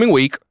this coming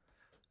week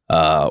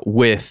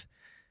with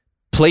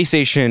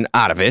PlayStation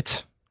out of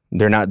it.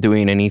 They're not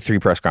doing an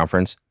E3 press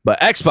conference, but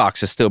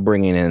Xbox is still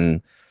bringing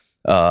in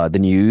the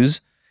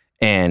news,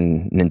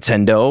 and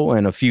Nintendo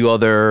and a few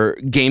other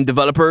game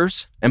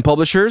developers and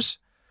publishers.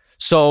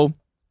 So,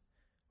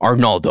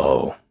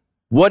 Arnaldo,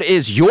 what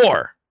is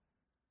your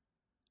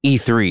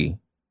E3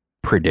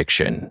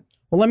 prediction?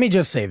 Well, let me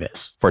just say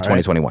this for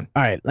 2021.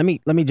 All right, let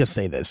me just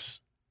say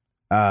this.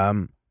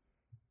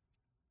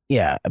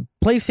 Yeah,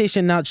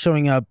 PlayStation not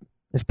showing up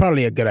is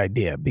probably a good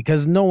idea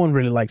because no one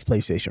really likes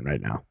PlayStation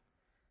right now.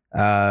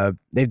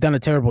 They've done a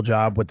terrible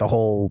job with the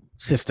whole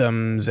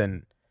systems,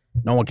 and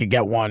no one could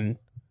get one.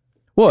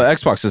 Well,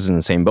 Xbox is in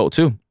the same boat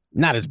too.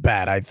 Not as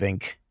bad, I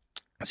think.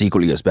 It's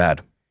equally as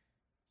bad.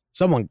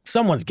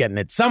 Someone's getting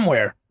it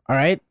somewhere, all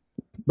right?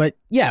 But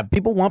yeah,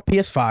 people want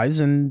PS5s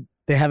and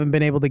they haven't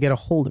been able to get a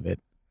hold of it.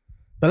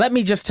 But let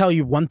me just tell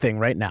you one thing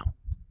right now.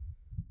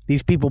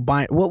 These people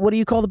buying, what do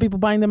you call the people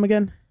buying them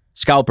again?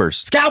 Scalpers.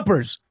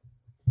 Scalpers.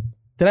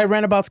 Did I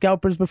rant about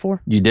scalpers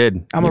before? You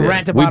did. I'm going to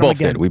rant about them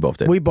again. We both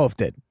did. We both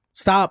did.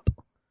 Stop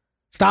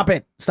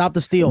it. Stop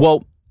the steal.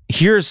 Well,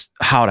 here's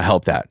how to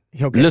help that.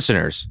 Okay.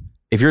 Listeners,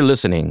 if you're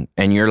listening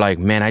and you're like,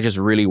 man, I just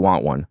really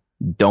want one,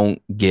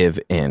 don't give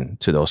in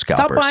to those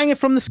scalpers. Stop buying it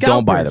from the scalpers.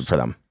 Don't buy them for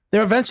them.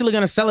 They're eventually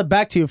going to sell it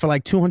back to you for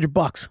like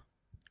 $200.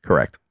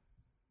 Correct.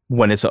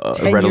 When it's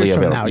readily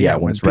available. Now, yeah,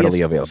 when it's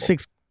readily available.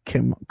 6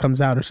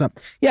 comes out or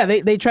something. Yeah,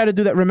 they try to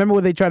do that. Remember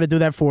when they tried to do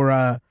that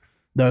for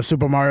the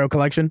Super Mario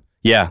collection?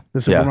 Yeah.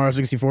 The Super Mario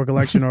 64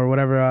 collection or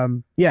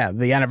whatever.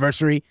 The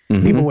anniversary.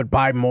 Mm-hmm. People would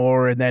buy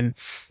more and then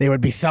they would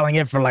be selling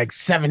it for like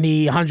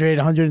 70, 100,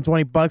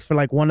 120 bucks for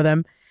like one of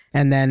them.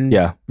 And then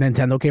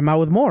Nintendo came out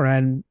with more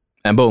and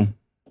boom.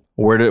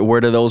 Where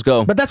do those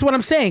go? But that's what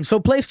I'm saying. So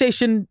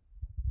PlayStation,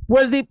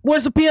 where's the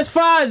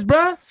PS5s,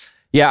 bruh?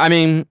 Yeah, I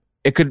mean,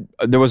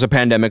 there was a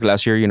pandemic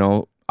last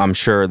year, I'm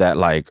sure that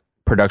like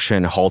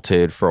production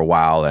halted for a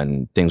while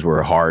and things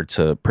were hard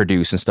to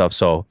produce and stuff.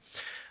 So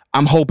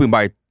I'm hoping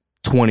by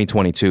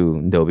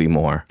 2022 there'll be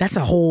more. That's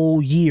a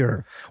whole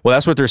year. Well,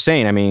 that's what they're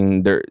saying. I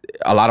mean,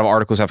 a lot of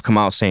articles have come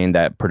out saying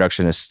that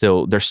production there's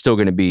still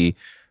going to be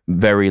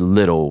very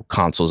little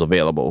consoles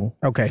available.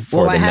 Okay.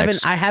 Well, I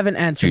haven't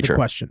answered the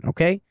question.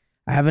 Okay.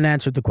 I haven't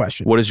answered the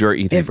question. What is your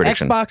E3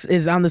 prediction? If Xbox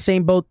is on the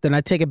same boat, then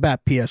I take it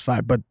back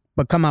PS5,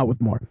 but come out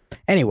with more.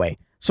 Anyway,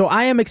 so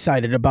I am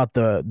excited about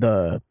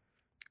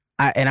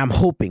and I'm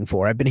hoping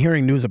for. I've been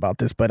hearing news about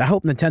this, but I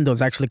hope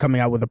Nintendo's actually coming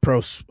out with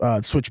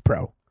a Switch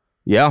Pro.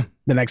 Yeah,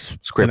 it's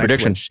a great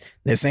prediction.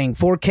 They're saying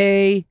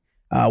 4K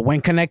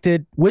when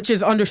connected, which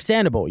is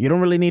understandable. You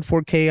don't really need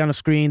 4K on a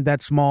screen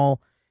that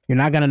small. You're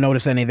not gonna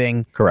notice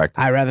anything. Correct.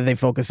 I rather they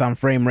focus on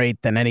frame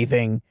rate than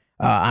anything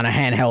on a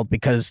handheld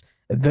because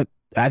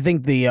I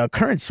think the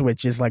current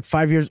Switch is like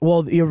 5 years.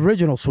 Well, the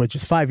original Switch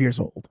is 5 years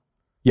old.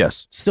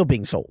 Yes. Still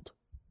being sold.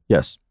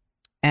 Yes.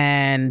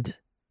 And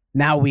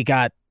now we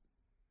got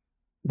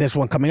this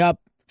one coming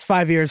up. It's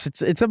 5 years.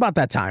 It's about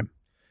that time.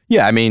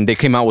 Yeah, I mean, they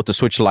came out with the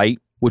Switch Lite,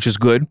 which is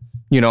good.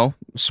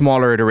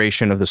 Smaller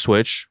iteration of the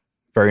Switch.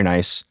 Very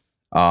nice.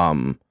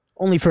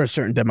 Only for a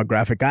certain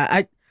demographic.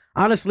 I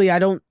honestly, I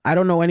don't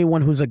know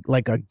anyone who's a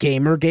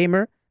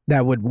gamer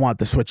that would want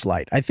the Switch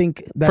Lite. I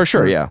think that's for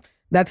sure, yeah.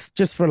 That's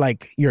just for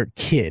like your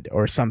kid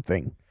or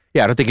something.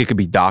 Yeah, I don't think it could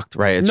be docked,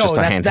 right? It's just a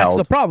handheld. That's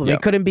the problem. Yeah.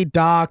 It couldn't be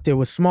docked. It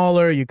was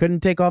smaller. You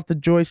couldn't take off the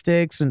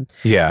joysticks. And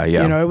yeah.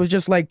 It was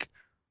just like,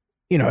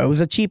 it was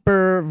a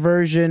cheaper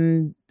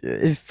version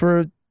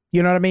for,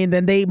 you know what I mean?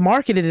 Then they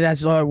marketed it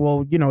as,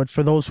 it's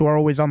for those who are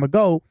always on the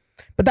go.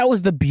 But that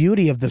was the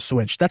beauty of the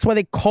Switch. That's why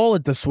they call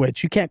it the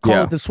Switch. You can't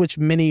call it the Switch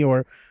Mini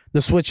or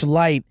the Switch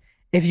Lite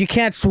if you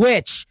can't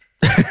switch.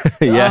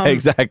 Yeah,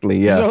 exactly.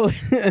 Yeah.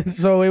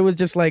 So it was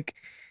just like,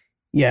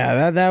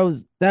 yeah, that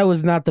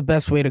was not the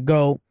best way to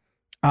go.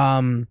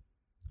 The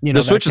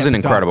Switch is an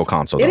incredible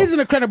console. Though. It is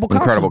an incredible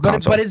console,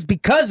 but it's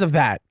because of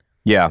that.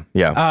 Yeah.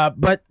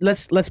 But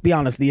let's be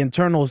honest, the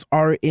internals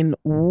are in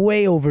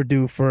way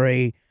overdue for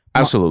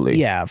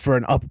absolutely. For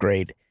an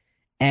upgrade,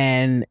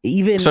 and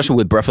even especially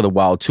with Breath of the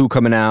Wild 2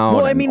 coming out.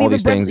 Well, I mean, all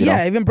these things.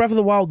 Even Breath of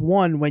the Wild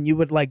 1, when you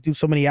would like do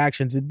so many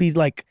actions, it'd be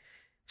like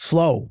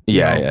slow.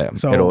 Yeah.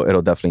 So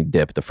it'll definitely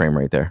dip the frame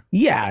rate there.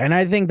 Yeah, and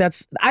I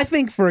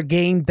think for a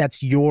game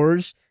that's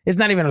yours, it's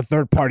not even a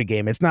third party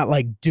game. It's not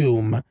like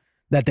Doom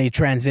that they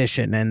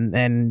transition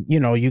and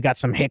you got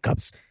some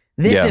hiccups.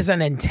 This is a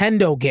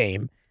Nintendo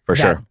game for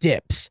sure.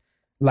 Dips.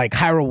 Like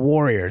Hyrule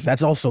Warriors,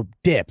 that's also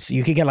dips.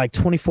 You can get like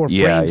 24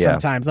 frames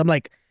sometimes. I'm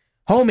like,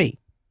 homie,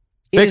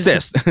 fix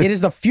this. It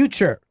is the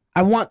future.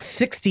 I want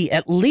 60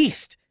 at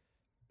least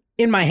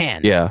in my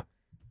hands. Yeah.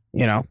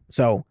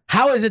 So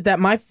how is it that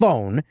my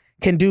phone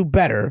can do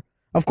better?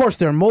 Of course,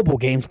 there are mobile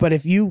games, but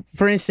if you,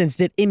 for instance,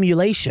 did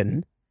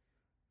emulation,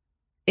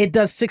 it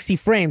does 60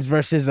 frames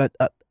versus a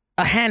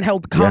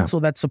handheld console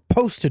that's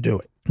supposed to do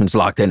it. It's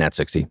locked in at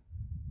 60.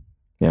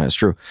 Yeah, it's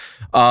true.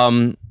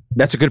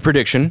 That's a good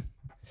prediction.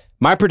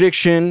 My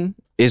prediction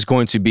is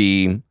going to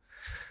be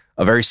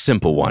a very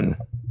simple one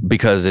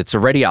because it's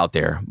already out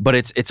there, but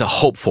it's a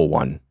hopeful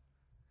one.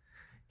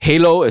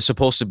 Halo is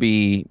supposed to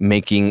be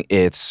making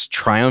its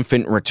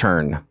triumphant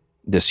return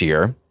this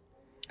year.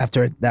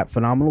 After that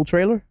phenomenal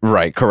trailer?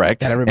 Right,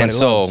 correct. That everybody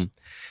loves.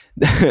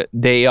 So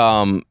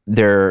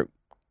they're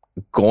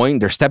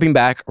stepping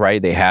back,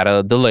 right? They had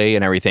a delay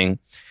and everything.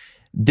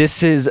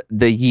 This is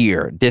the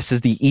year. This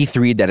is the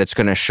E3 that it's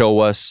going to show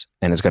us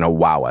and it's going to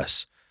wow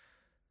us.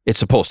 It's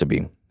supposed to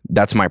be.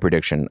 That's my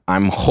prediction.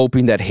 I'm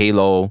hoping that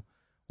Halo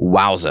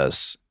wows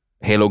us.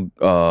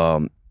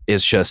 Halo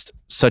is just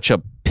such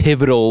a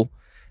pivotal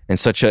and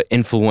such an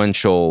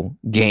influential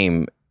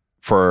game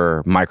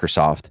for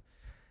Microsoft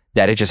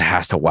that it just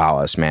has to wow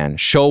us, man.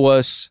 Show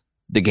us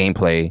the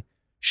gameplay,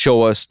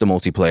 show us the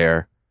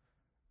multiplayer,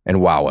 and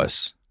wow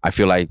us. I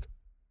feel like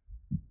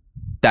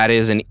that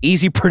is an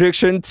easy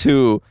prediction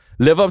to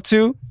live up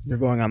to. You're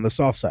going on the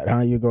soft side, huh?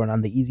 You're going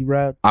on the easy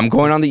route? I'm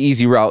going on the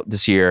easy route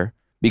this year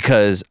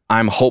because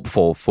I'm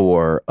hopeful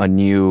for a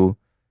new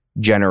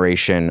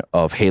generation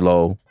of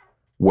Halo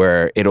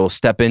where it'll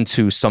step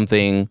into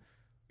something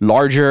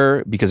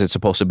larger because it's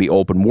supposed to be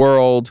open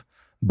world,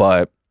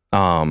 but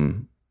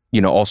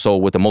also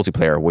with the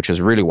multiplayer, which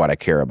is really what I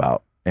care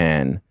about.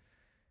 And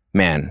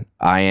man,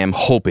 I am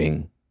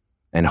hoping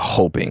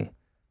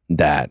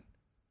that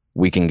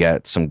we can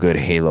get some good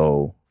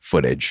Halo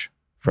footage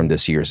from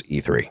this year's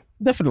E3.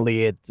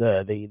 Definitely,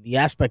 the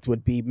aspect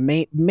would be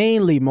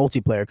mainly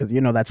multiplayer because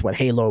that's what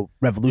Halo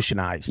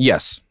revolutionized.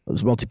 Yes, it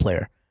was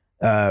multiplayer.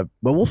 But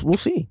we'll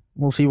see.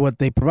 We'll see what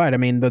they provide. I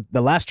mean,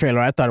 the last trailer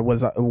I thought it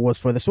was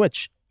for the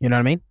Switch. You know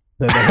what I mean?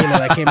 The Halo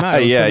that came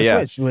out was for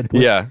the Switch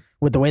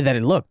with the way that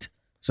it looked.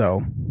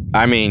 So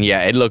I mean,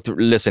 yeah, it looked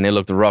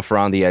rough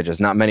around the edges.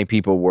 Not many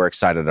people were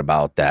excited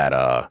about that.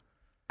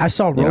 I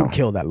saw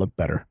Roadkill that looked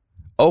better.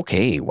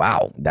 Okay,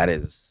 wow, that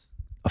is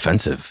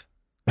offensive.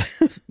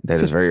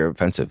 That is very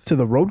offensive. To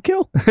the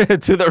Roadkill?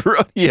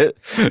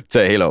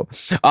 To Halo.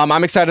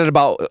 I'm excited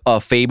about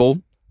Fable.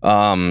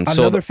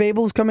 Another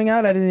Fable's coming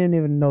out? I didn't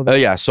even know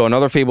that. So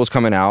another Fable's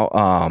coming out.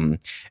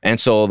 And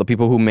so the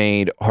people who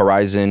made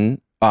Horizon,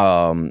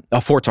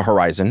 Forza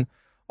Horizon,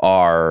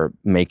 are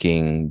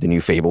making the new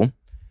Fable.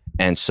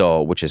 And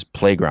so, which is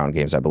Playground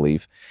Games, I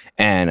believe.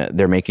 And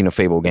they're making a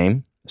Fable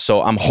game.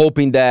 So I'm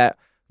hoping that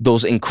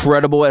those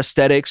incredible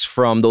aesthetics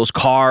from those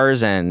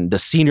cars and the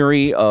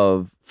scenery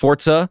of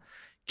Forza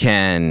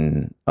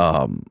can,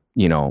 You're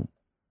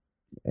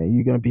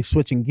gonna be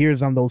switching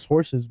gears on those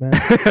horses, man.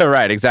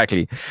 Right,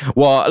 exactly.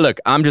 Well, look,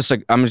 I'm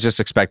just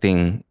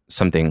expecting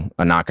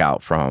a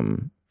knockout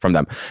from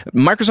them.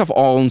 Microsoft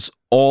owns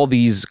all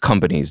these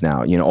companies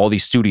now, all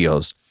these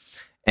studios,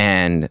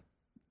 and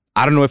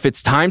I don't know if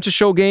it's time to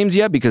show games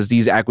yet because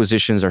these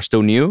acquisitions are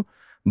still new,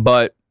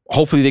 but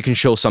hopefully they can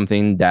show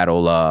something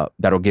that'll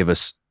give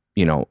us,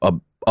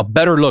 a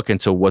better look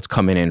into what's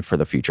coming in for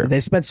the future. They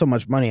spent so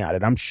much money on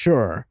it. I'm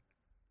sure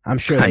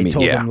they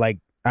told them like,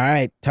 all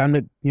right, time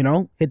to,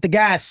 hit the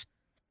gas.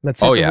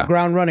 Let's hit the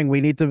ground running. We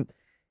need to,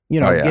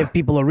 give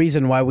people a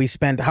reason why we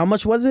spent. How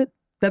much was it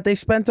that they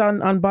spent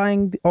on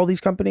buying all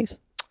these companies?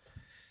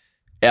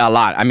 Yeah, a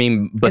lot. I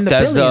mean, Bethesda,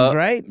 in the billions,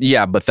 right?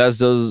 Yeah,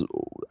 Bethesda's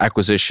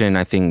acquisition,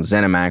 I think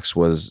ZeniMax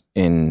was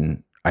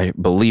in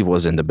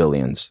the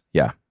billions.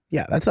 Yeah.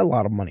 Yeah, that's a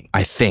lot of money.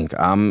 I think. We're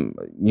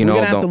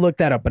gonna have to look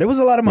that up, but it was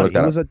a lot of money.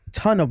 It was a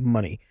ton of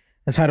money.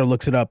 That's how to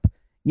looks it up.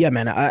 Yeah,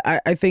 man.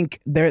 I think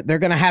they're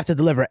gonna have to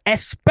deliver,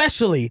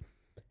 especially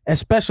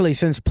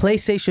since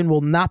PlayStation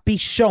will not be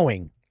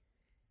showing.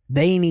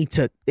 They need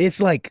to.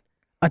 It's like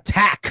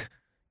attack.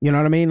 You know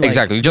what I mean?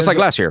 Exactly. Just like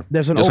last year.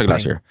 There's an just opening. Like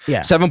last year.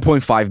 Yeah.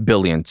 $7.5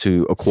 billion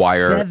to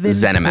acquire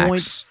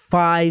ZeniMax.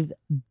 $7.5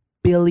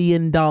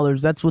 billion.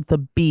 That's with the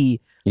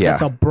B. Yeah.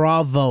 That's a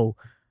Bravo.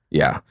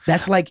 Yeah.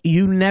 That's like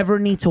you never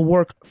need to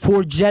work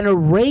for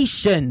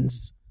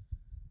generations.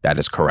 That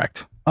is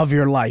correct. Of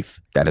your life.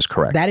 That is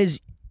correct. That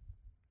is.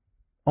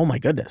 Oh my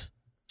goodness.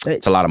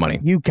 It's a lot of money.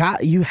 You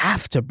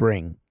have to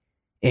bring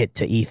it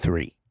to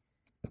E3.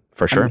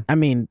 For sure. I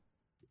mean.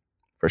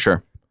 For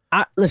sure.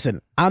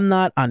 Listen, I'm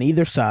not on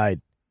either side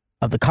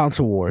of the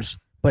console wars,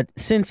 but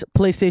since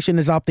PlayStation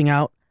is opting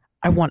out,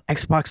 I want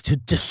Xbox to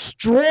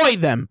destroy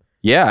them.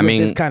 Yeah, I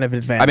mean, this kind of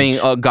advantage. I mean,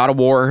 God of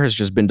War has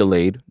just been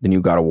delayed. The new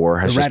God of War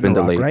has just been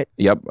delayed. Right?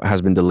 Yep,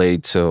 has been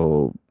delayed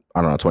till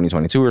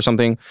 2022 or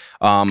something.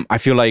 I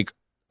feel like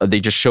they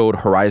just showed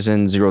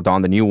Horizon Zero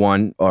Dawn, the new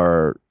one,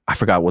 or I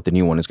forgot what the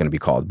new one is going to be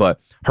called,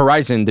 but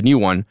Horizon, the new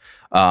one,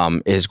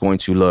 is going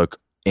to look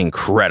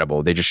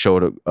incredible. They just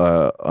showed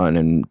an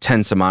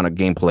intense amount of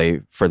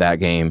gameplay for that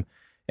game,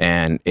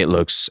 and it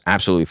looks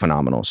absolutely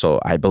phenomenal. So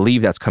I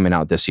believe that's coming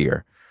out this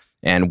year.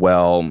 And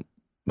well,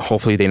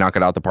 hopefully they knock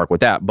it out the park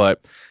with that.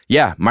 But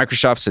yeah,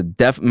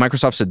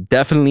 Microsoft should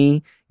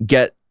definitely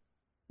get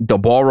the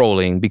ball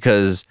rolling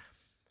because,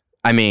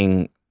 I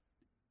mean,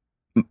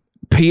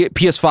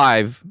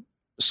 PS5,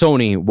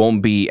 Sony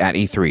won't be at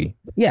E3.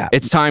 Yeah.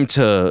 It's time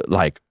to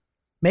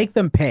make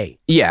them pay.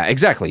 Yeah,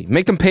 exactly.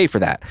 Make them pay for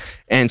that.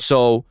 And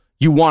so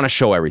you want to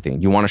show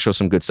everything. You want to show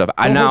some good stuff.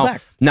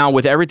 Now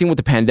with everything with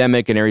the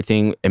pandemic and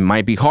everything, it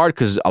might be hard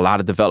because a lot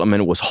of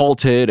development was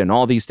halted and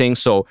all these things.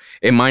 So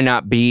it might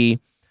not be,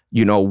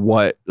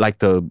 what like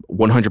the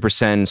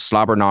 100%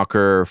 slobber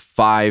knocker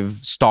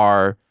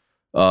 5-star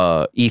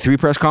E3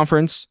 press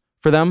conference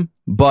for them.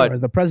 But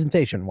the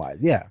presentation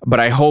wise, yeah. But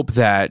I hope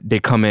that they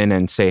come in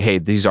and say, hey,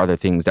 these are the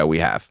things that we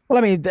have. Well,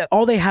 I mean,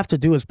 all they have to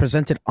do is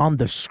present it on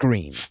the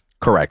screen.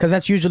 Correct. Because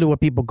that's usually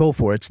what people go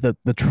for. It's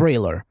the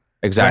trailer.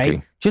 Exactly.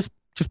 Right? Just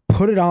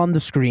put it on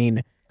the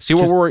screen. See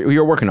what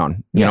you're working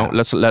on. Let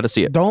us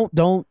see it.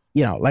 Don't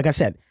like I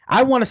said,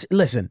 I want to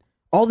listen.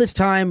 All this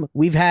time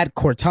we've had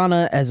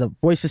Cortana as a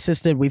voice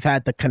assistant. We've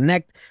had the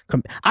Kinect.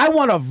 I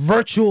want a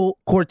virtual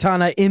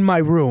Cortana in my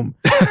room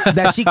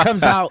that she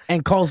comes out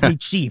and calls me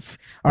chief.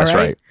 All That's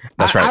right.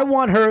 That's right. I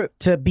want her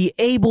to be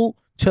able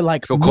to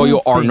She'll call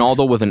you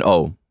Arnaldo with an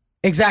O.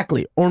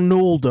 Exactly,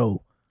 Arnoldo.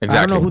 Exactly.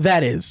 I don't know who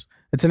that is.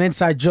 It's an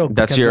inside joke.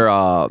 That's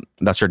your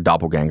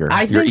doppelganger.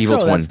 I your think evil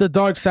so. twin. That's the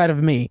dark side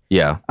of me.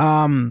 Yeah.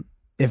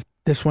 If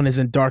this one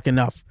isn't dark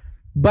enough,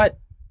 but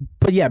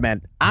yeah,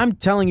 man, I'm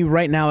telling you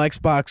right now,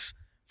 Xbox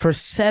for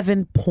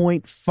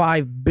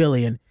 $7.5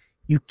 billion.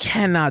 You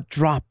cannot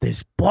drop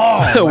this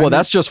ball. Well,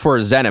 that's just for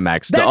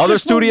ZeniMax. The other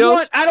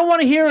studios, I don't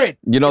want to hear it.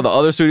 the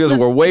other studios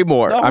were way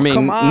more. Oh, I mean,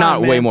 come on,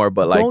 not man. way more,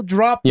 but like, don't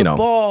drop the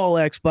ball,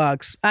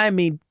 Xbox. I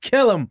mean,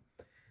 kill them.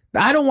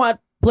 I don't want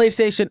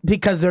PlayStation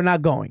because they're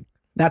not going.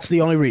 That's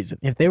the only reason.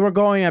 If they were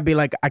going, I'd be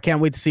like, I can't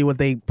wait to see what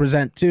they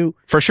present too.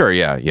 For sure,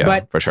 yeah,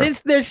 But for sure.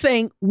 since they're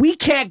saying we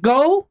can't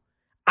go,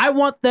 I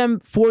want them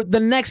for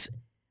the next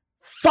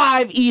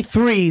 5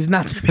 E3s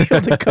not to be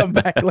able to come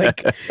back.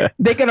 Like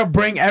they're gonna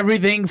bring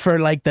everything for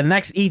like the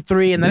next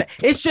E3, and then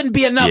it shouldn't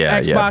be enough.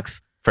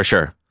 Xbox for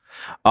sure.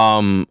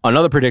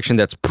 Another prediction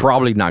that's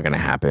probably not going to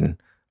happen.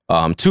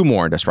 Two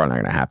more that's probably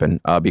not going to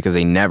happen because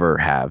they never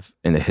have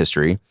in the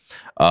history.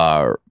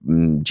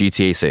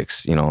 GTA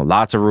 6.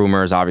 Lots of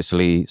rumors.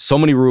 Obviously, so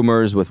many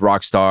rumors with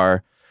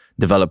Rockstar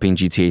developing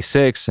GTA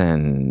 6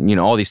 and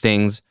all these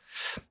things.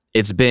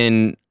 It's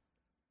been,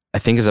 I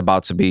think, it's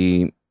about to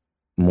be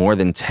more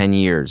than 10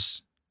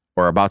 years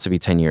or about to be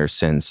 10 years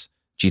since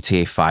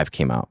GTA 5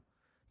 came out.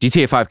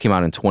 GTA 5 came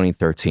out in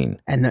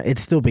 2013. And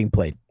it's still being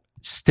played.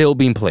 Still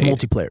being played.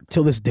 Multiplayer.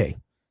 Till this day.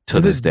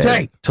 Till this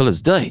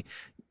day.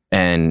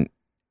 And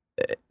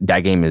that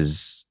game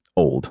is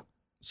old.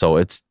 So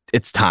it's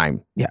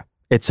time. Yeah.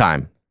 It's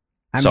time.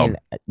 I mean,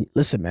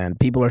 listen, man,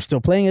 people are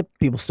still playing it.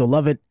 People still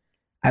love it.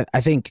 I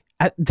think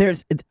how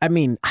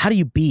do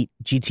you beat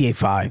GTA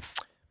 5?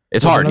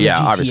 It's hard, yeah,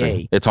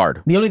 obviously. It's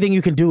hard. The only thing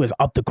you can do is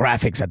up the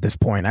graphics at this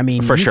point. I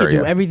mean, you can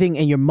do everything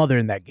and your mother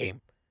in that game.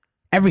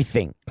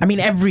 Everything. I mean,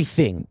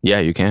 everything.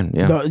 Yeah, you can,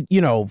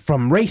 yeah.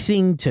 From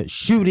racing to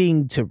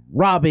shooting to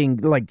robbing,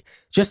 like,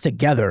 just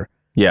together.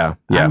 Yeah.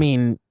 I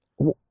mean,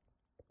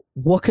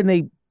 what can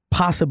they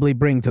possibly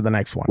bring to the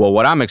next one? Well,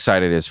 what I'm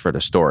excited is for the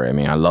story. I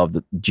mean, I love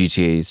the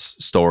GTA's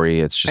story.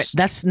 It's just...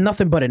 That's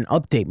nothing but an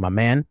update, my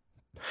man.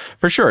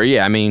 For sure,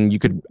 yeah. I mean, you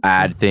could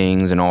add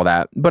things and all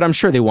that, but I'm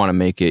sure they want to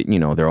make it,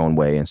 their own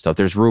way and stuff.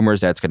 There's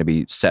rumors that it's going to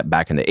be set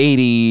back in the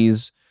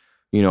 80s,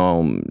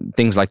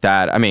 things like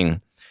that. I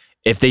mean,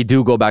 if they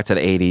do go back to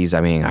the 80s,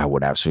 I mean, I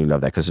would absolutely love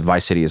that because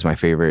Vice City is my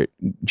favorite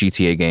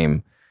GTA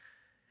game.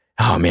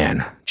 Oh, man.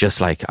 I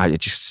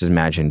just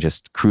imagine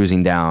just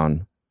cruising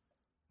down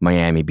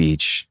Miami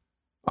Beach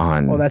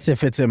on... Well, that's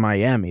if it's in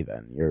Miami,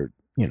 then.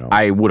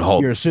 I would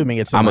hope. You're assuming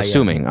it's in I'm Miami.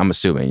 assuming,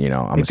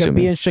 It could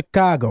be in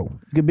Chicago.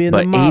 It could be in the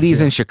But Mafia.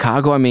 80s in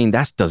Chicago, I mean,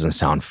 that doesn't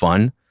sound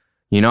fun.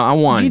 I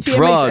want GTA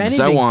drugs. Makes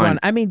anything fun.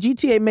 I mean,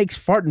 GTA makes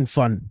farting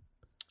fun.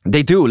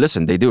 They do.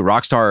 Listen, they do.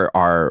 Rockstar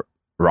are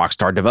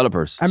Rockstar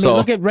developers. I mean,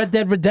 look at Red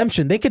Dead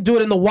Redemption. They could do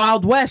it in the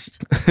Wild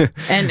West,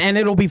 and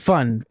it'll be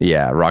fun.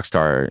 Yeah,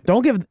 Rockstar.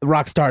 Don't give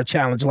Rockstar a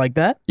challenge like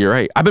that. You're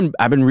right.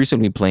 I've been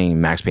recently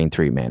playing Max Payne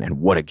 3, man, and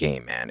what a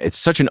game, man! It's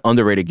such an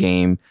underrated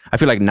game. I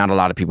feel like not a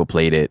lot of people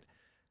played it.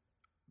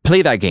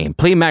 Play that game.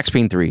 Play Max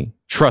Payne 3.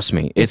 Trust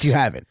me. If you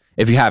have it,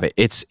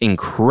 it's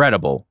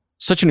incredible.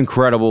 Such an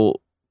incredible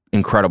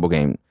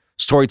game.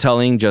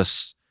 Storytelling,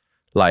 just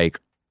like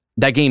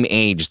that game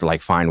aged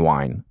like fine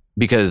wine.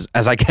 Because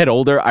as I get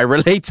older, I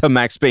relate to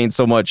Max Payne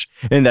so much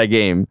in that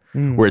game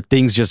where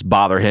things just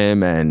bother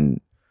him and,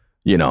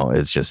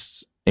 it's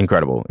just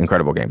incredible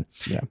game.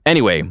 Yeah.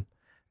 Anyway,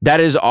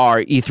 that is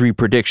our E3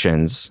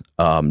 predictions.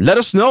 Let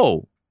us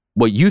know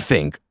what you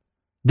think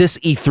this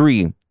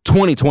E3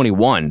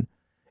 2021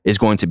 is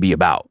going to be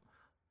about.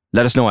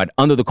 Let us know at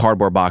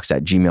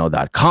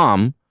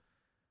underthecardboardbox@gmail.com.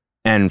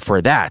 And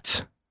for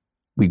that,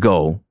 we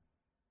go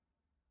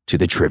to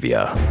the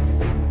trivia.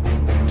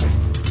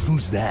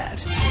 Who's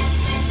that?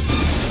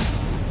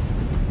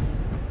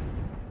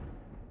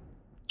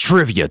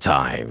 Trivia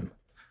time.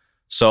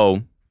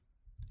 So,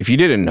 if you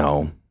didn't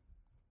know,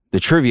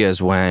 the trivia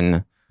is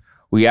when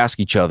we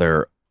ask each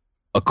other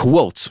a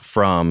quote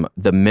from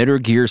the Metal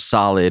Gear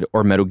Solid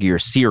or Metal Gear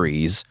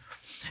series,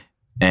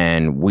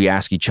 and we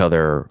ask each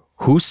other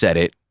who said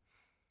it,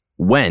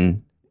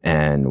 when,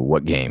 and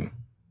what game.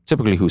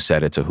 Typically, who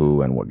said it to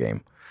who and what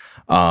game.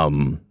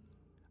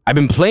 I've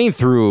been playing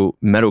through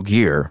Metal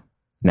Gear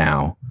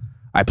now.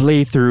 I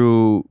played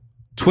through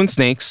Twin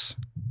Snakes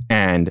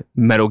and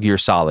Metal Gear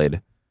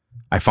Solid.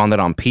 I found it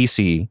on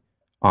PC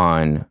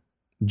on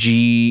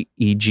GOG.com,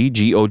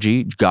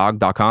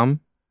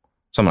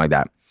 something like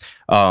that.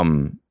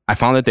 I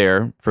found it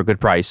there for a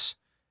good price,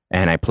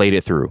 and I played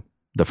it through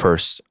the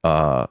first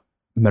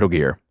Metal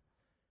Gear.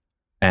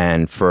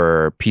 And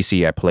for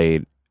PC, I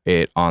played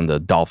it on the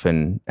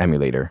Dolphin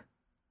emulator,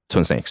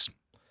 Twin Snakes.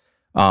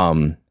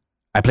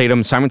 I played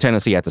them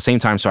simultaneously at the same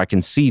time so I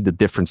can see the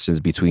differences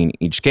between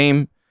each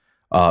game.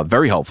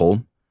 Very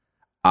helpful.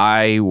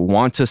 I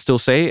want to still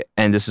say,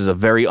 and this is a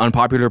very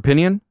unpopular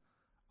opinion,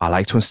 I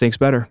like Twin Snakes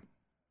better.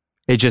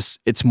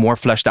 It's more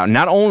fleshed out.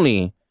 Not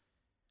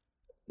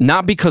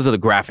because of the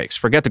graphics.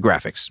 Forget the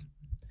graphics.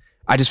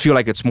 I just feel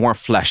like it's more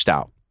fleshed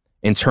out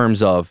in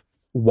terms of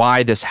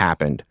why this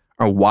happened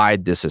or why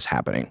this is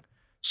happening.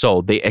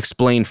 So they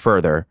explain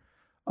further.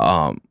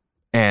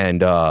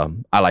 And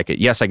I like it.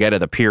 Yes, I get it.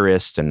 The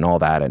purist and all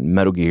that, and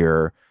Metal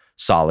Gear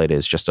Solid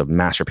is just a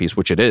masterpiece,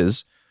 which it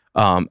is.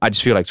 I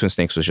just feel like Twin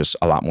Snakes was just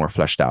a lot more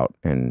fleshed out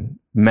in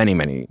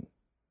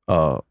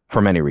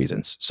for many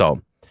reasons.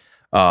 So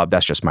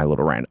that's just my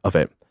little rant of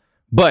it.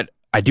 But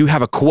I do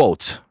have a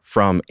quote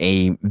from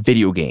a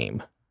video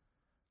game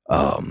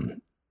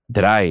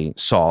that I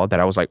saw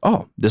that I was like,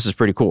 oh, this is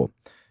pretty cool.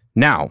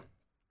 Now,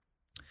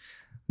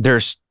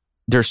 there's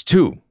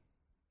two.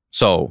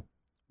 So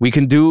we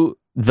can do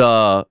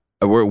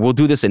we'll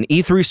do this in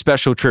E3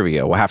 special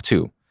trivia. We'll have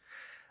two.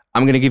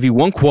 I'm going to give you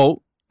one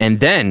quote, and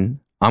then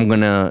I'm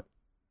going to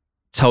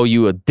tell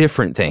you a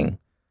different thing.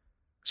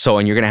 So,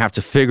 and you're going to have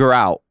to figure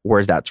out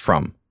where that's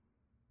from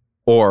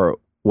or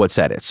what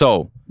said it.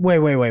 So, wait.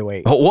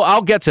 Well,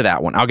 I'll get to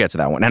that one.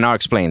 And I'll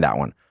explain that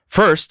one.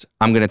 First,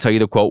 I'm going to tell you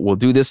the quote. We'll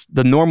do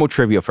the normal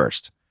trivia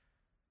first.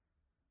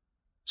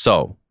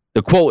 So,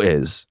 the quote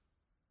is,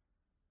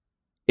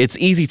 "It's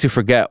easy to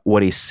forget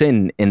what a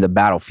sin in the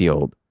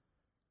battlefield."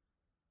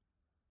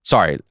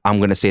 Sorry, I'm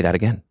going to say that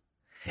again.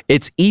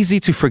 It's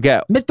easy to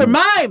forget. Mr.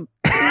 Mime!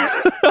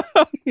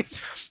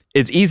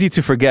 It's easy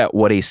to forget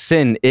what a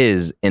sin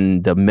is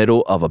in the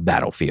middle of a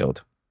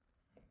battlefield.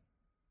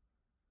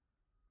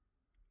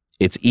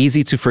 It's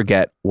easy to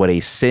forget what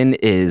a sin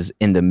is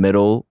in the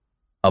middle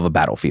of a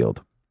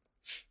battlefield.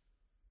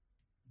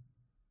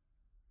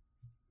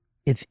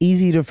 It's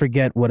easy to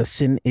forget what a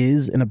sin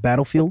is in a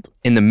battlefield?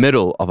 In the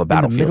middle of a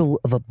battlefield. In the middle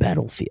of a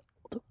battlefield.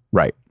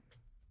 Right.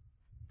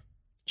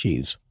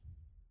 Cheese.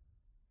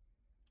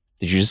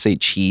 Did you just say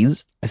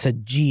cheese? I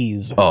said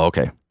geez. Oh,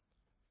 okay.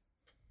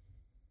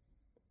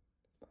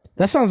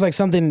 That sounds like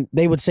something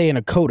they would say in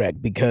a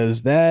codec,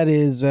 because that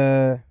is,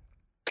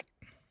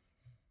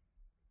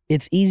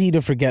 it's easy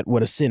to forget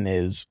what a sin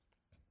is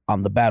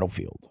on the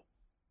battlefield.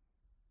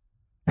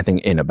 I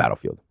think in a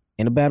battlefield.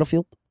 In a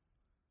battlefield?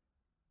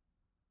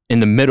 In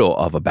the middle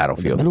of a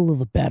battlefield. In the middle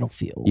of a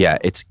battlefield. Yeah,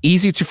 it's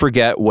easy to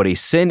forget what a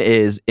sin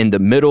is in the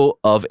middle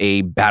of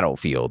a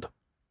battlefield.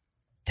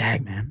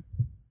 Dang, man.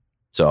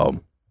 So,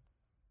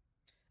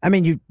 I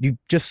mean, you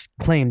just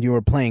claimed you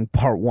were playing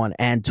part 1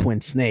 and Twin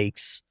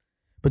Snakes,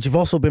 but you've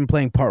also been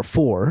playing part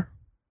 4.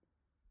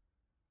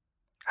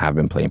 I have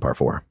been playing part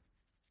 4.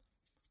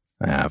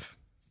 I have.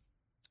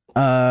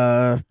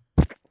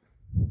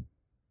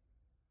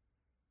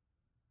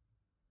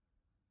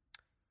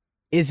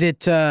 Is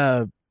it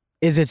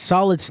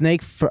Solid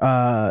Snake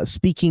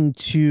speaking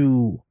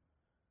to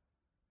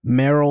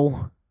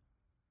Meryl?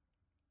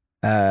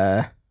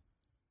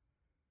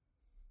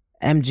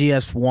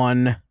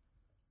 MGS1.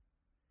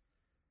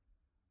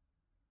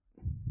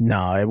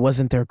 No, it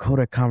wasn't their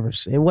codec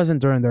conversation. It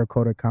wasn't during their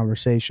codec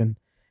conversation,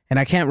 and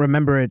I can't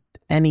remember it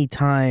any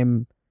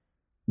time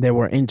they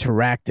were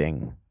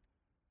interacting.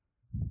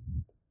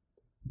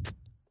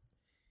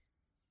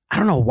 I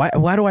don't know why.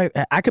 Why do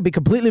I could be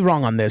completely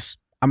wrong on this.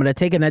 I'm gonna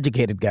take an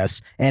educated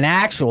guess, an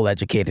actual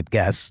educated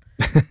guess.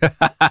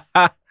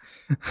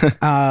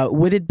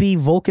 Would it be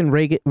Vulcan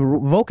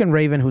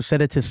Raven who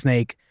said it to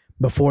Snake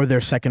before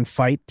their second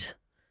fight?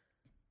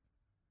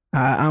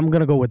 I'm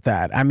gonna go with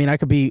that. I mean, I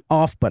could be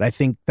off, but I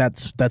think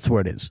that's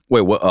where it is.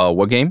 Wait,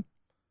 what game?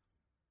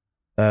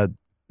 Metal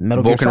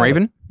Gear Vulcan Solid.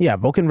 Raven? Yeah,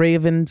 Vulcan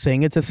Raven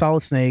saying it's a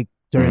Solid Snake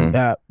during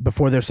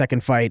before their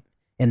second fight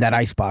in that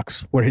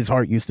icebox where his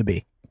heart used to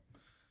be.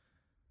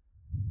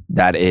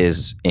 That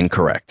is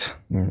incorrect.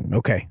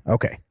 Okay.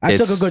 I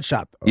took a good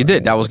shot, though. You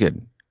did. That was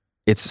good.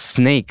 It's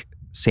Snake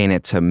saying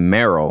it to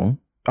Meryl.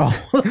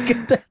 Oh, look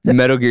at that.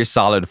 Metal Gear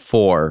Solid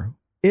 4.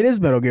 It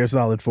is Metal Gear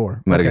Solid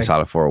 4. Metal Gear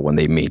Solid 4 when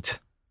they meet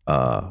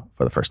for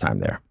the first time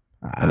there.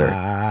 And they're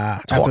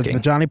after talking. the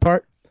Johnny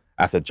part?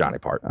 After the Johnny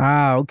part.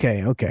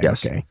 Okay.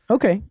 Yes.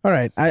 Okay. All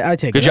right. I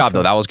take it. Good job,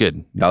 though. That was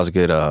good. That was a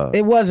good...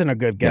 It wasn't a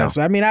good guess.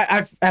 No. I mean,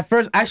 I at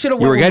first, I should have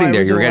You were went with getting my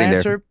there. You were original getting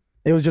answer.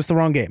 There. It was just the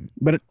wrong game.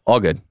 But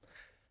all good.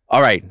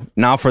 All right.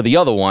 Now for the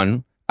other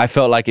one, I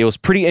felt like it was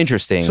pretty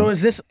interesting. So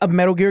is this a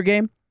Metal Gear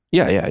game?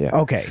 Yeah.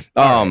 Okay.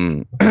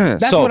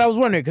 That's what I was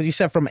wondering, because you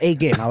said from a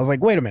game. I was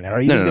like, wait a minute.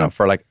 Are you just gonna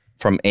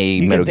from a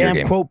you Metal can Gear damn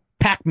game. quote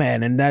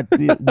Pac-Man and that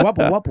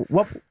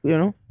whoop, you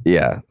know?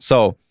 Yeah.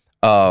 So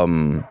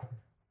I'm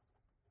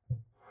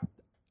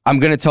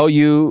gonna tell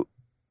you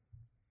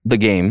the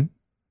game,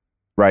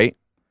 right?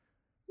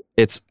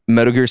 It's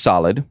Metal Gear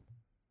Solid,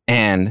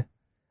 and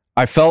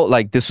I felt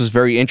like this was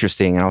very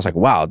interesting, and I was like,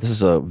 wow, this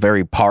is a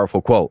very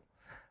powerful quote.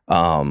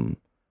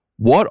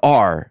 What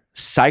are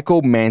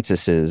Psycho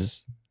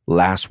Mantis's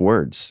last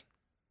words?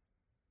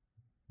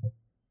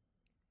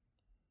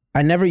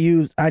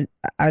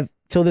 I've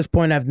till this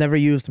point, I've never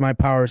used my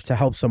powers to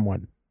help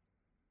someone.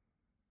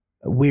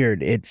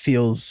 Weird. It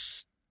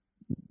feels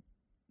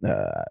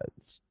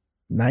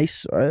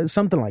nice or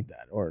something like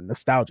that, or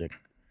nostalgic.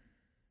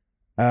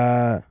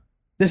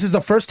 This is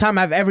the first time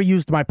I've ever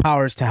used my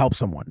powers to help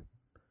someone.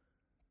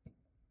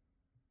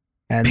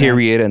 And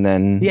period, and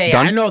then yeah,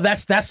 done? I know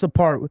that's the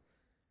part.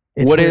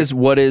 What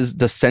is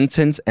the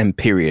sentence and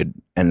period,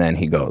 and then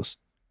he goes.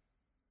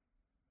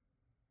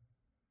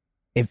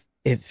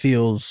 It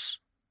feels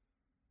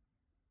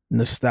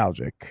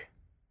Nostalgic.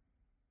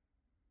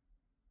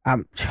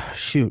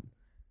 Shoot.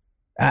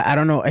 I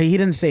don't know. He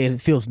didn't say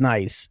it feels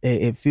nice.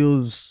 It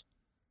feels,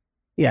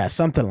 yeah,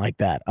 something like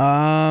that.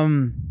 Yeah,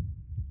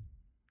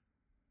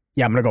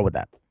 I'm gonna go with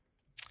that.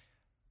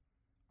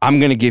 I'm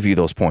going to give you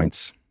those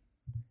points.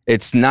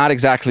 It's not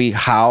exactly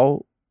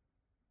how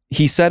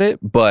he said it,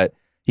 but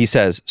he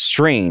says,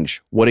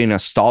 strange, what a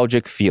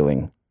nostalgic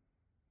feeling.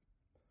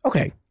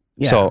 Okay.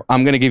 Yeah. So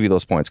I'm going to give you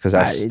those points because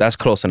that's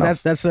close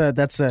enough.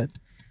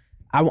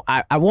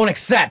 I won't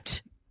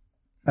accept.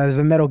 As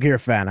a Metal Gear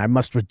fan, I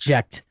must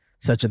reject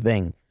such a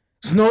thing.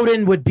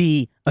 Snowden would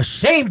be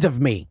ashamed of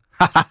me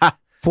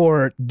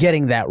for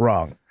getting that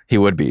wrong. He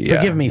would be, yeah.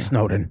 Forgive me,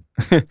 Snowden,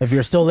 if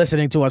you're still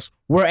listening to us,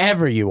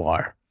 wherever you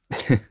are.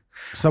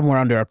 Somewhere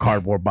under a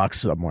cardboard box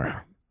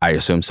somewhere. I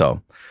assume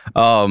so.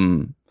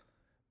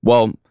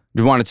 Well,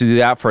 we wanted to do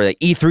that for the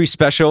E3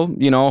 special.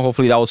 You know,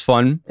 hopefully that was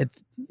fun.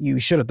 You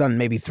should have done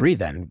maybe 3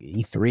 then.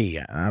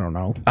 E3, I don't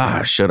know.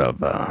 I should have.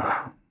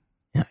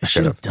 Yeah, I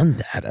should have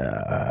done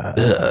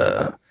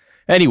that.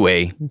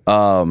 Anyway,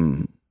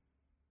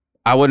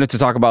 I wanted to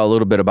talk about a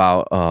little bit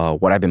about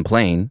what I've been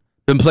playing.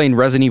 Been playing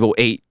Resident Evil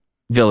 8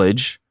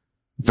 Village.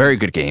 Very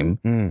good game.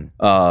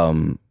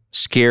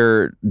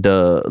 Scared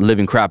the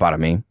living crap out of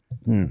me.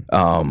 You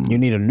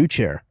need a new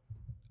chair.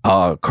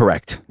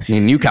 Correct. You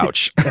need a new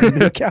couch. A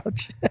new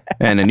couch.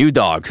 And a new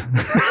dog.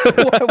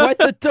 Why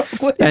the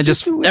dog? And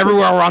just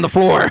everywhere around the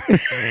floor.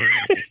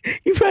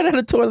 You ran out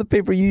of toilet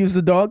paper, you use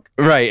the dog?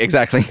 Right,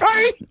 exactly.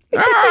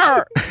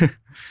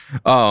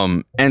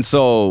 And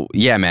so,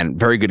 yeah, man,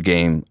 very good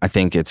game. I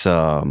think it's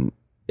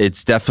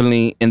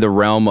definitely in the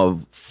realm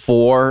of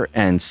 4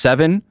 and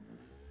 7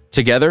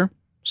 together.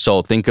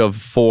 So think of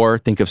 4,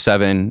 think of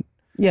 7.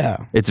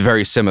 Yeah. It's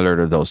very similar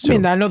to those two. I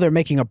mean, I know they're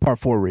making a Part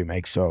 4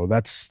 remake, so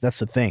that's the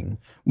thing.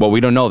 Well, we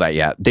don't know that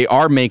yet. They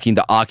are making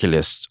the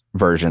Oculus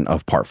version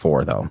of Part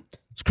 4, though.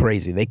 It's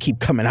crazy. They keep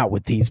coming out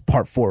with these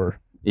Part 4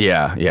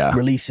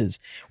 releases.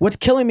 What's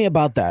killing me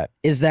about that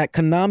is that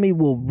Konami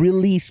will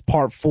release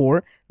Part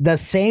 4, the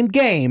same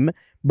game,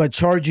 but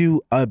charge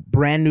you a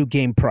brand new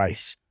game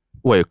price.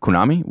 Wait,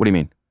 Konami? What do you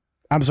mean?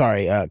 I'm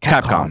sorry,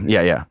 Capcom.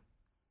 Yeah.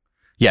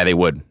 Yeah, they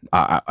would.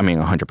 I mean,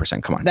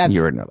 100%. Come on.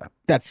 You already know that.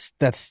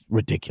 That's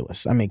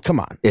ridiculous. I mean, come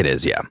on. It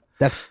is, yeah.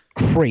 That's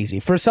crazy.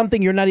 For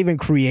something you're not even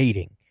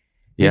creating.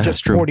 Yeah, you're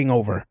just porting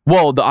over.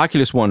 Well, the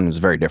Oculus one is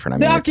very different. I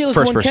mean, the Oculus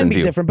one can be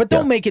view. different, but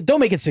don't make it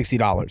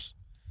 $60.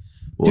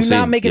 Do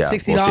not make it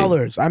 $60.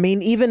 We'll see. I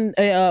mean, even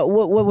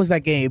what was that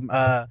game?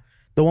 The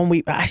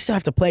one I still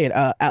have to play it.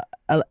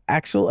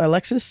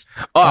 Alexis.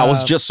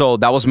 Oh,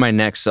 that was my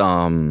next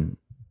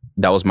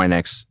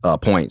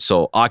point.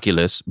 So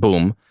Oculus,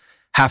 boom.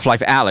 Half-Life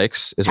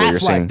Alyx is what you're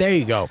saying. There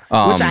you go.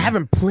 Which I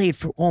haven't played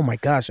for. Oh my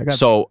gosh!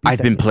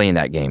 I've been playing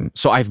that game.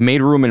 So I've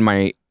made room in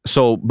my.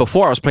 So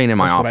before I was playing in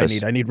my office.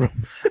 What I need room.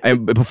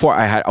 And before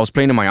I was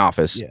playing in my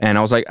office, and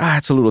I was like,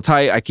 it's a little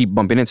tight. I keep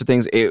bumping into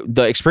things.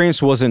 The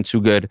experience wasn't too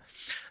good.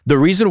 The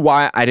reason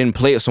why I didn't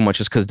play it so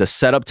much is because the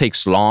setup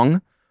takes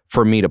long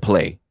for me to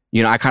play.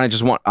 You know, I kind of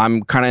just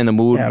I'm kind of in the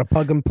mood. Yeah, to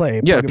plug and play.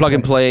 Plug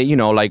and play. You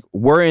know, like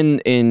we're in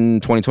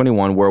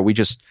 2021 where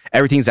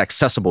everything's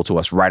accessible to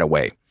us right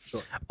away.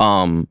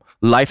 Sure.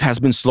 Life has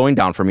been slowing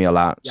down for me a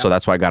lot. Yep. So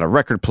that's why I got a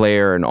record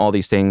player and all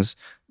these things.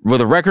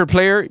 With a record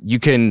player, you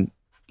can,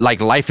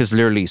 life is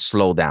literally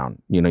slowed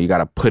down. You know, you got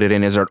to put it in.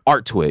 There's an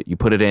art to it. You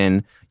put it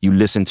in, you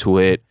listen to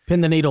it.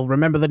 Pin the needle.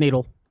 Remember the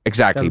needle.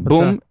 Exactly.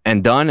 Boom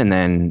and done. And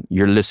then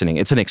you're listening.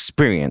 It's an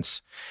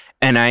experience.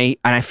 And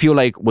I feel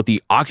like with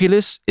the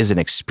Oculus is an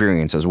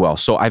experience as well.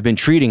 So I've been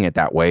treating it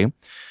that way.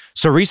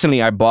 So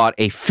recently I bought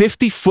a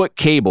 50-foot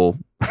cable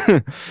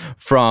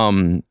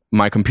from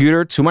my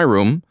computer to my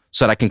room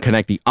so that I can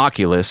connect the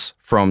Oculus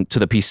to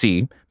the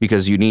PC,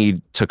 because you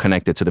need to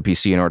connect it to the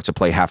PC in order to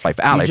play Half-Life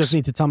Alyx. You just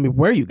need to tell me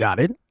where you got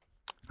it.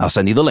 I'll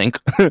send you the link.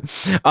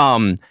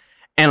 And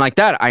like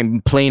that,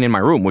 I'm playing in my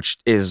room, which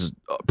is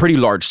a pretty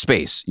large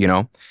space, you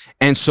know?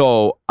 And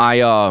so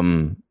I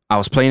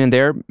was playing in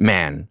there.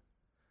 Man,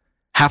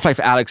 Half-Life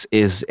Alyx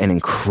is an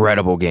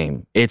incredible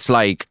game. It's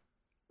like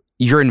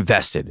you're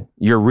invested.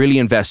 You're really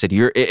invested.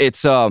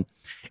 It's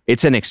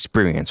an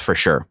experience for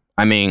sure.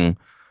 I mean,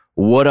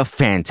 what a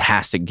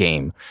fantastic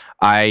game.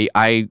 I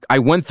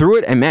went through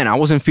it and man, I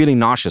wasn't feeling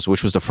nauseous,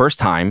 which was the first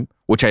time,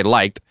 which I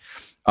liked.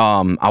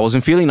 I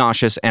wasn't feeling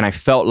nauseous and I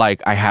felt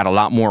like I had a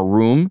lot more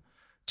room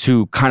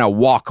to kind of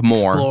walk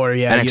more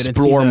and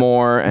explore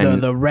more.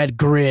 And the red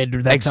grid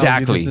that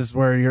exactly. tells you this is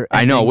where you're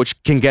ending. I know,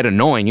 which can get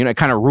annoying. You know, it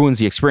kind of ruins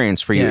the experience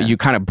for you. Yeah. You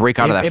kind of break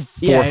out of that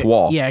fourth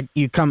wall. Yeah,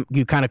 you kind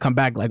of come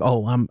back like,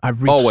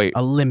 I've reached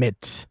a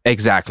limit.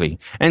 Exactly.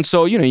 And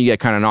so, you know, you get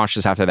kind of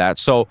nauseous after that.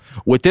 So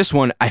with this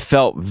one, I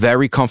felt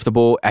very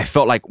comfortable. I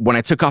felt like when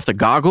I took off the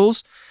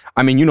goggles,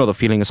 I mean, you know the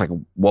feeling. It's like,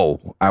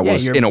 whoa, I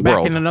was in a back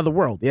world. in another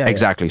world. Yeah,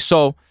 exactly. Yeah.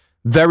 So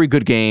very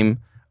good game.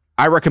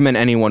 I recommend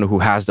anyone who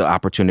has the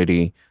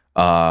opportunity,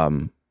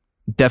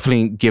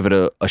 definitely give it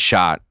a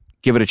shot,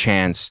 give it a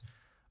chance.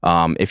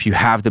 If you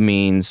have the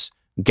means,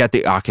 get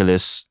the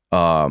Oculus.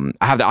 I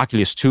have the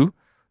Oculus 2,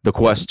 the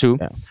Quest 2.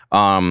 Yeah.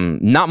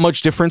 Not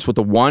much difference with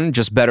the 1,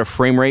 just better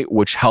frame rate,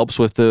 which helps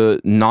with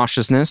the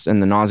nauseousness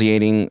and the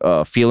nauseating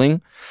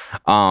feeling.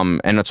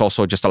 And it's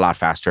also just a lot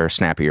faster,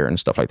 snappier, and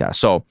stuff like that.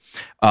 So,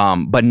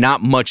 but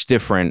not much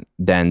different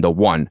than the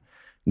 1.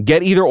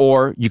 Get either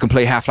or. You can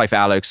play Half-Life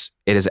Alyx.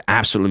 It is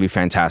absolutely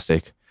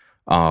fantastic.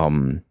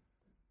 Don't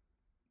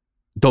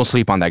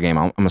sleep on that game.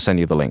 I'm going to send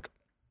you the link.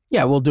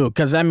 Yeah, we'll do it.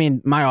 Because, I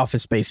mean, my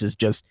office space is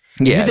just...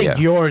 Yeah, you think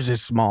yours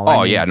is small.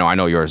 Oh, yeah. No, I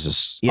know yours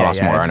is a lot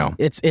smaller. I know.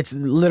 It's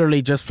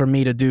literally just for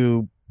me to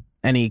do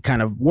any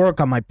kind of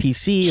work on my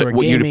PC or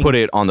gaming. You'd put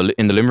it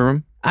in the living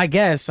room? I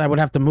guess I would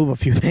have to move a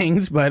few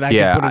things, but I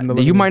can put it in the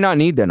living you room. might not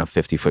need then a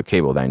 50-foot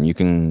cable then. You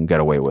can get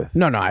away with.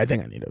 No, I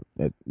think I need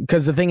it.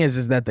 Because the thing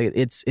is that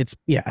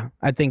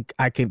I think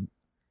I could...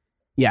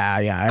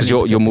 Yeah. Because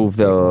you'll move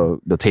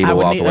the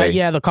table out the way.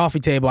 The coffee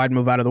table I'd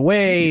move out of the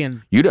way,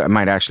 and You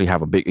might actually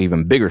have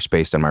even bigger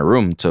space than my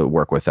room to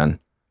work with then.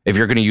 If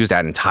you're going to use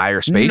that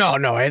entire space.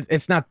 No,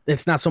 it's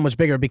not so much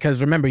bigger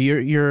because remember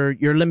you're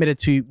limited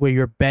to where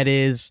your bed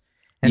is,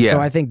 and so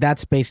I think that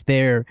space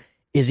there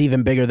is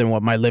even bigger than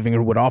what my living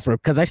room would offer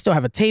because I still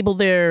have a table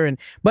there,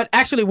 but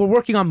actually we're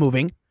working on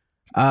moving.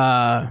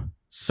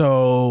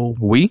 So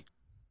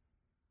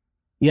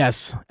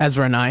yes,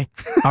 Ezra and I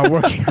are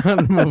working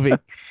on moving.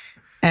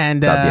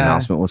 And thought the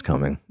announcement was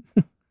coming.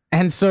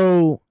 And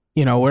so,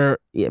 we're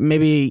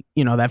maybe,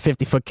 that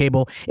 50-foot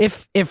cable.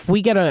 If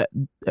we get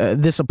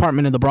this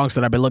apartment in the Bronx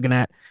that I've been looking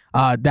at,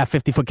 that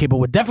 50-foot cable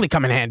would definitely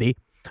come in handy.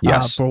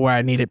 Yes. For where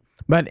I need it.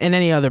 But in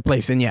any other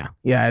place, then yeah.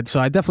 So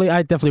I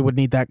definitely would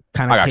need that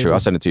kind of. I got cable. you. I'll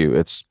send it to you.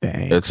 It's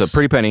a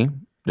pretty penny,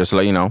 just to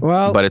let you know.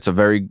 Well, but it's a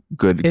very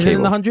good cable. Is it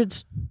in the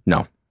hundreds?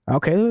 No.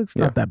 Okay, it's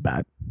not that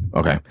bad.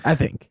 Okay. I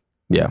think.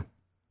 Yeah.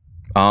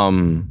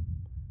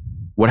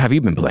 What have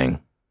you been playing?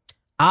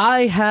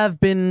 I have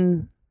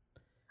been.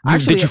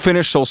 Did you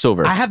finish Soul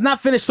Silver? I have not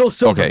finished Soul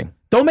Silver. Okay.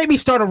 Don't make me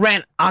start a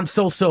rant on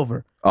Soul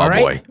Silver. Oh, all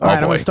right? boy. All right,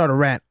 I'm going to start a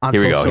rant on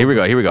Soul Silver.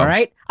 Here we go. All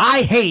right?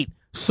 I hate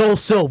Soul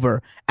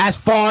Silver as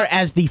far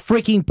as the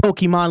freaking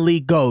Pokemon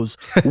League goes.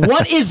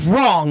 What is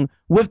wrong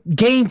with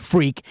Game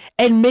Freak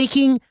and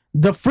making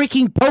the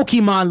freaking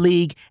Pokemon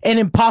League an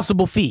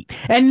impossible feat?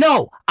 And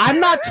no, I'm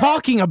not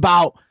talking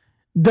about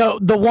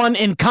the one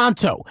in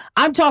Kanto.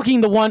 I'm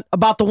talking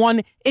about the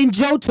one in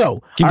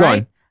Johto. Keep going.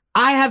 Right?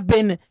 I have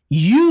been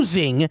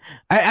training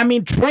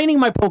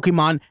my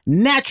Pokemon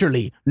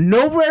naturally.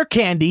 No rare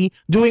candy,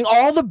 doing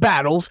all the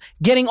battles,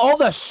 getting all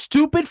the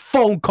stupid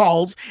phone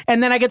calls,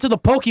 and then I get to the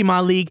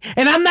Pokemon League,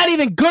 and I'm not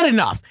even good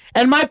enough.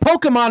 And my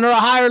Pokemon are a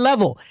higher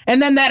level.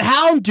 And then that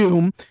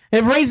Houndoom,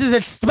 it raises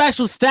its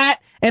special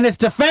stat and its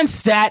defense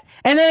stat,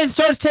 and then it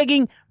starts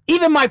taking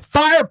even my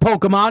fire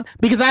Pokemon,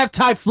 because I have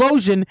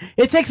Typhlosion,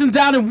 it takes them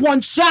down in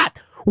one shot.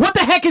 What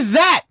the heck is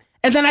that?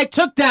 And then I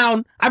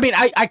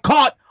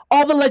caught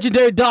all the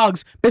legendary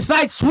dogs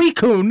besides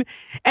Suicune,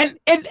 and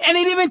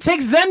it even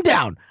takes them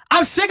down.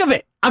 I'm sick of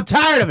it. I'm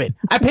tired of it.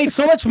 I paid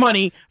so much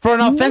money for an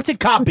authentic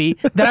copy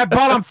that I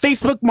bought on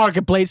Facebook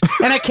Marketplace,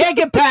 and I can't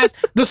get past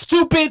the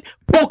stupid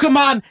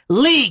Pokemon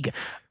League.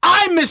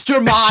 I'm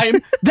Mr.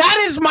 Mime.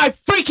 That is my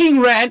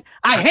freaking rant.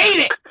 I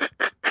hate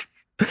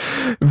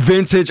it.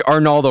 Vintage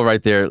Arnaldo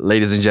right there,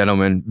 ladies and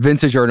gentlemen.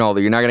 Vintage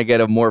Arnaldo. You're not going to get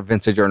a more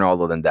vintage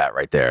Arnaldo than that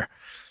right there.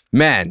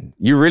 Man,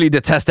 you really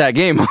detest that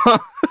game, huh?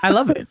 I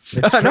love it.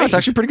 No, it's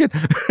actually pretty good.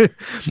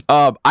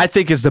 I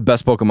think it's the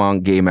best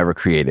Pokemon game ever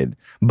created.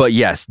 But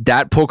yes,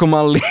 that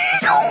Pokemon League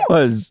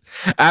was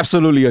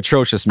absolutely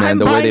atrocious, man.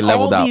 The way they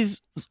leveled out.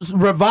 These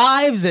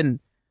revives and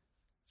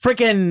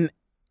freaking,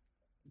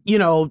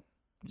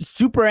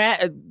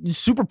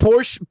 super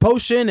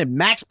potion and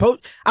max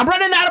potion. I'm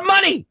running out of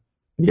money.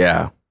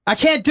 Yeah. I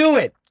can't do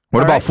it.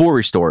 What about full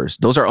restores?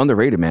 Those are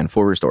underrated, man.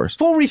 Full restores.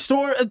 Full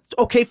restore,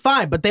 okay,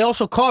 fine, but they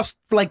also cost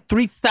like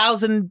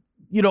 3,000,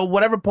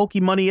 whatever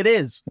Pokemoney it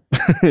is.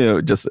 I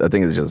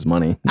think it's just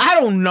money. I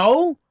don't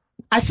know.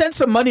 I sent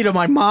some money to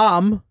my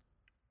mom.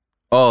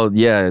 Oh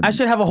yeah. I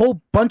should have a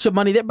whole bunch of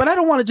money there, but I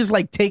don't want to just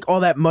like take all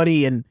that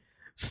money and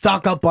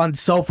stock up on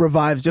self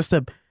revives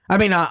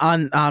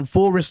on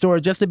full restore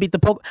just to beat the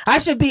Pokemon. I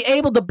should be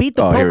able to beat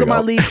the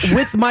Pokemon League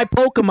with my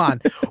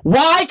Pokemon.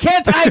 Why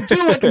can't I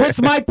do it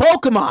with my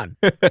Pokemon?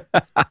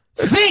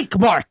 Think,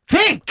 Mark,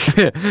 think.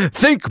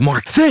 Think,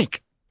 Mark,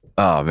 think.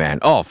 Oh, man.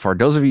 Oh, for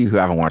those of you who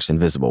haven't watched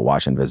Invisible,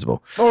 watch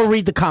Invisible. Or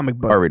read the comic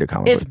book.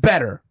 It's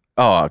better.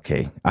 Oh,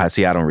 okay.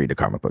 See, I don't read the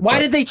comic book. Why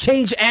did they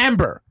change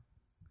Amber?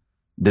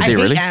 Did they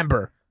really? I hate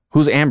Amber.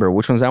 Who's Amber?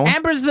 Which one's that one?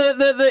 Amber's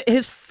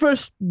his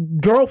first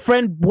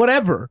girlfriend,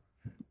 whatever.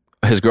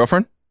 His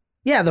girlfriend?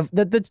 Yeah,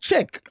 the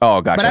chick.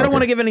 Oh, gotcha. But I don't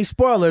want to give any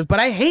spoilers, but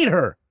I hate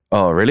her.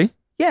 Oh, really?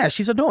 Yeah,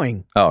 she's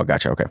annoying. Oh,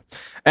 gotcha. Okay.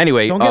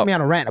 Anyway. Don't get me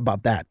on a rant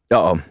about that.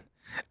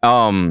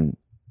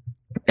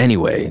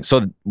 Anyway,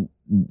 so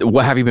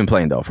what have you been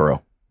playing, though, for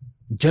real?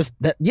 Just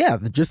that. Yeah,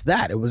 just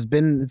that. It's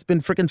been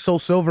freaking Soul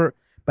Silver,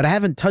 but I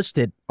haven't touched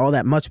it all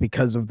that much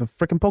because of the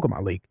freaking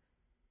Pokemon League.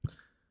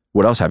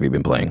 What else have you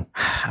been playing?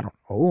 I don't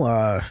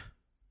know.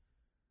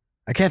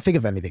 I can't think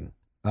of anything.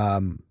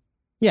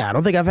 Yeah, I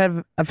don't think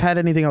I've had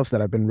anything else that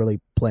I've been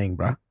really playing,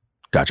 bro.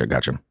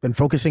 Gotcha. Been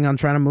focusing on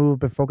trying to move.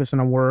 Been focusing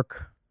on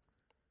work.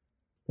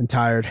 Been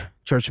tired.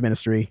 Church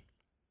ministry.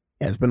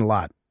 Yeah, it's been a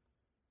lot.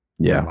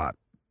 Yeah. A lot.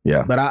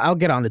 Yeah. But I'll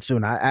get on it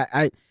soon.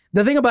 I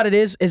the thing about it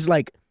is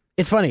like,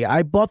 it's funny.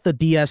 I bought the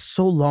DS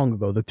so long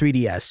ago, the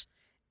 3DS,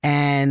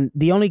 and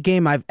the only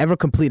game I've ever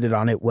completed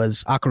on it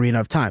was Ocarina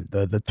of Time,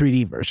 the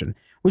 3D version,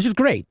 which is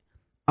great.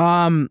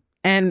 And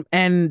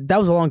that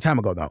was a long time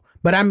ago though.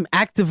 But I'm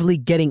actively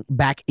getting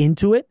back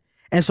into it,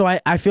 and so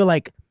I feel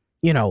like,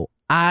 you know,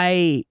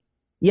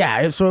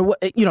 so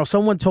you know,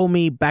 someone told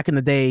me back in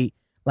the day,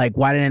 like,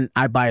 why didn't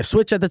I buy a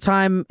Switch at the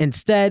time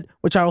instead?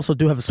 Which I also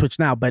do have a Switch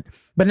now, but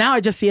now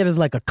I just see it as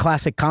like a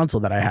classic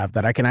console that I have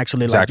that I can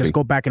actually like just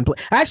go back and play.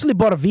 I actually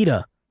bought a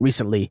Vita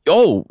recently.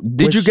 Oh,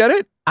 did you get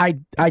it? I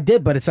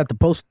did, but it's at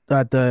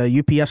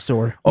the UPS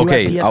store.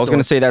 Okay, USPS I was store.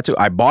 gonna say that too.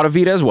 I bought a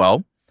Vita as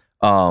well,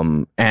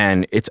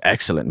 and it's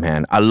excellent,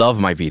 man. I love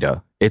my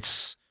Vita.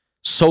 It's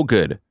so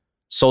good,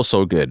 so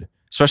good.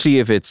 Especially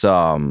if it's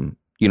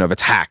if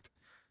it's hacked,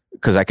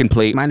 because I can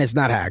play. Mine is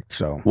not hacked,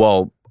 so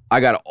Well, I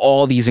got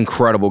all these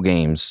incredible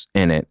games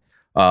in it.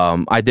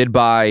 I did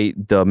buy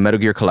the Metal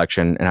Gear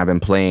Collection, and I've been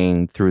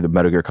playing through the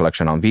Metal Gear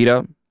Collection on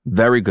Vita.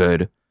 Very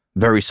good,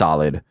 very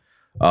solid.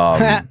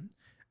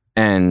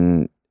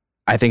 And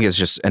I think it's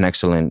just an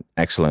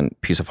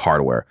excellent piece of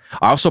hardware.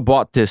 I also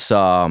bought this,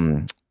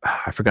 I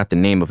forgot the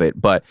name of it,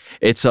 but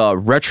it's a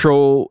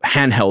retro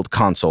handheld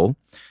console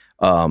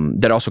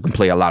that also can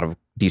play a lot of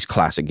these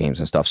classic games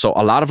and stuff. So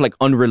a lot of like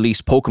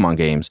unreleased Pokemon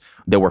games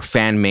that were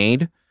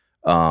fan-made.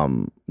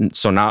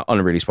 So not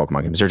unreleased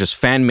Pokemon games. They're just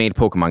fan-made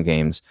Pokemon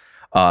games.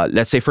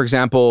 Let's say, for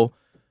example,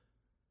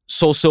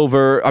 Crystal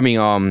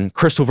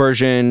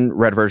version,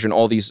 red version,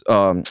 all these,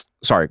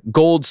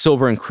 gold,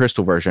 silver, and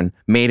crystal version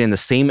made in the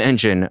same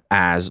engine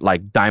as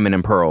like Diamond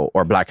and Pearl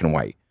or Black and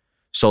White.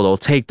 So they'll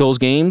take those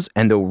games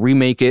and they'll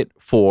remake it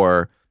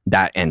for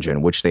that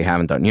engine, which they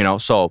haven't done,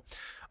 So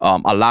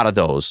a lot of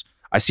those.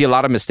 I see a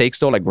lot of mistakes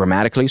though, like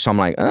grammatically. So I'm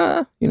like,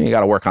 you got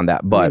to work on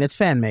that. But I mean, it's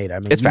fan made.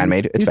 It's fan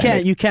made.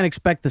 You can't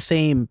expect the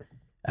same,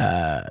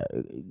 I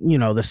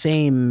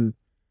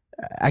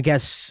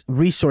guess,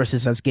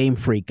 resources as Game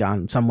Freak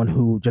on someone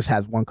who just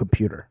has one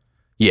computer.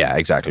 Yeah,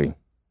 exactly.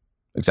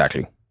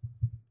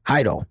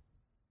 Heido,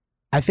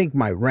 I think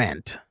my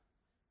rant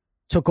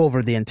took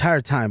over the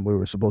entire time we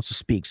were supposed to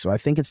speak, so I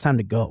think it's time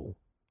to go.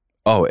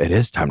 Oh, it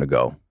is time to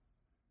go.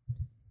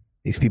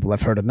 These people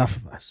have heard enough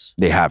of us.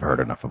 They have heard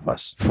enough of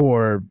us.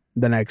 For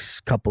the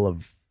next couple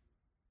of...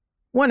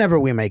 whenever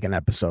we make an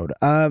episode.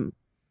 So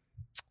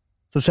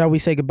shall we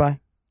say goodbye?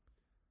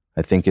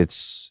 I think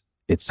it's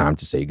time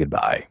to say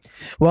goodbye.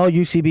 Well,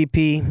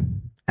 U.C.B.P.,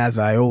 as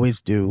I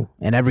always do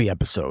in every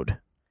episode,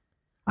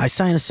 I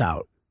sign us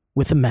out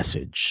with a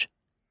message.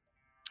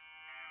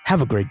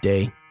 Have a great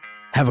day.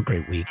 Have a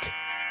great week.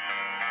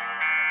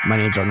 My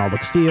name's Arnaldo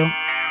Castillo.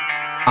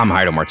 I'm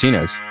Heido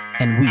Martinez.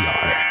 And we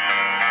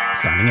are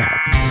signing out.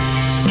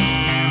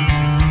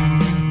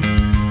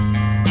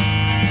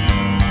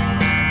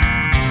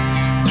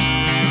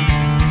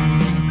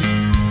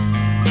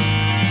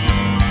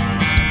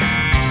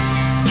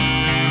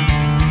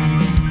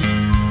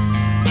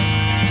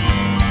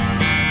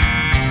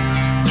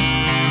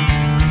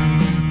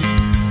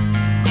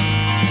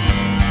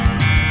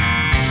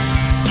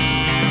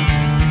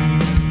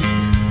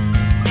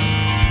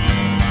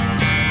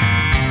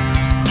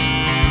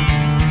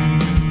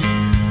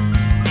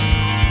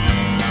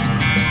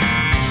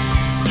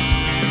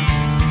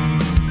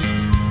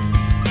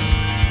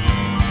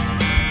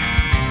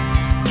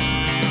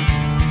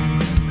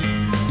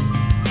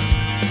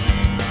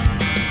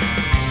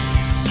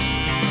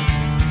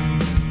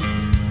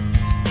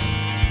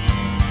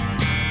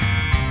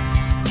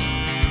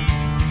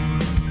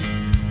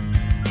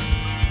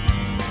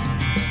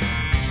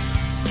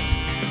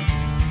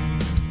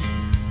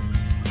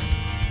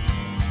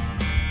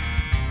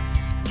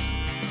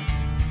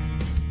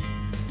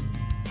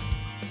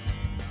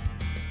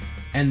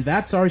 And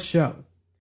that's our show.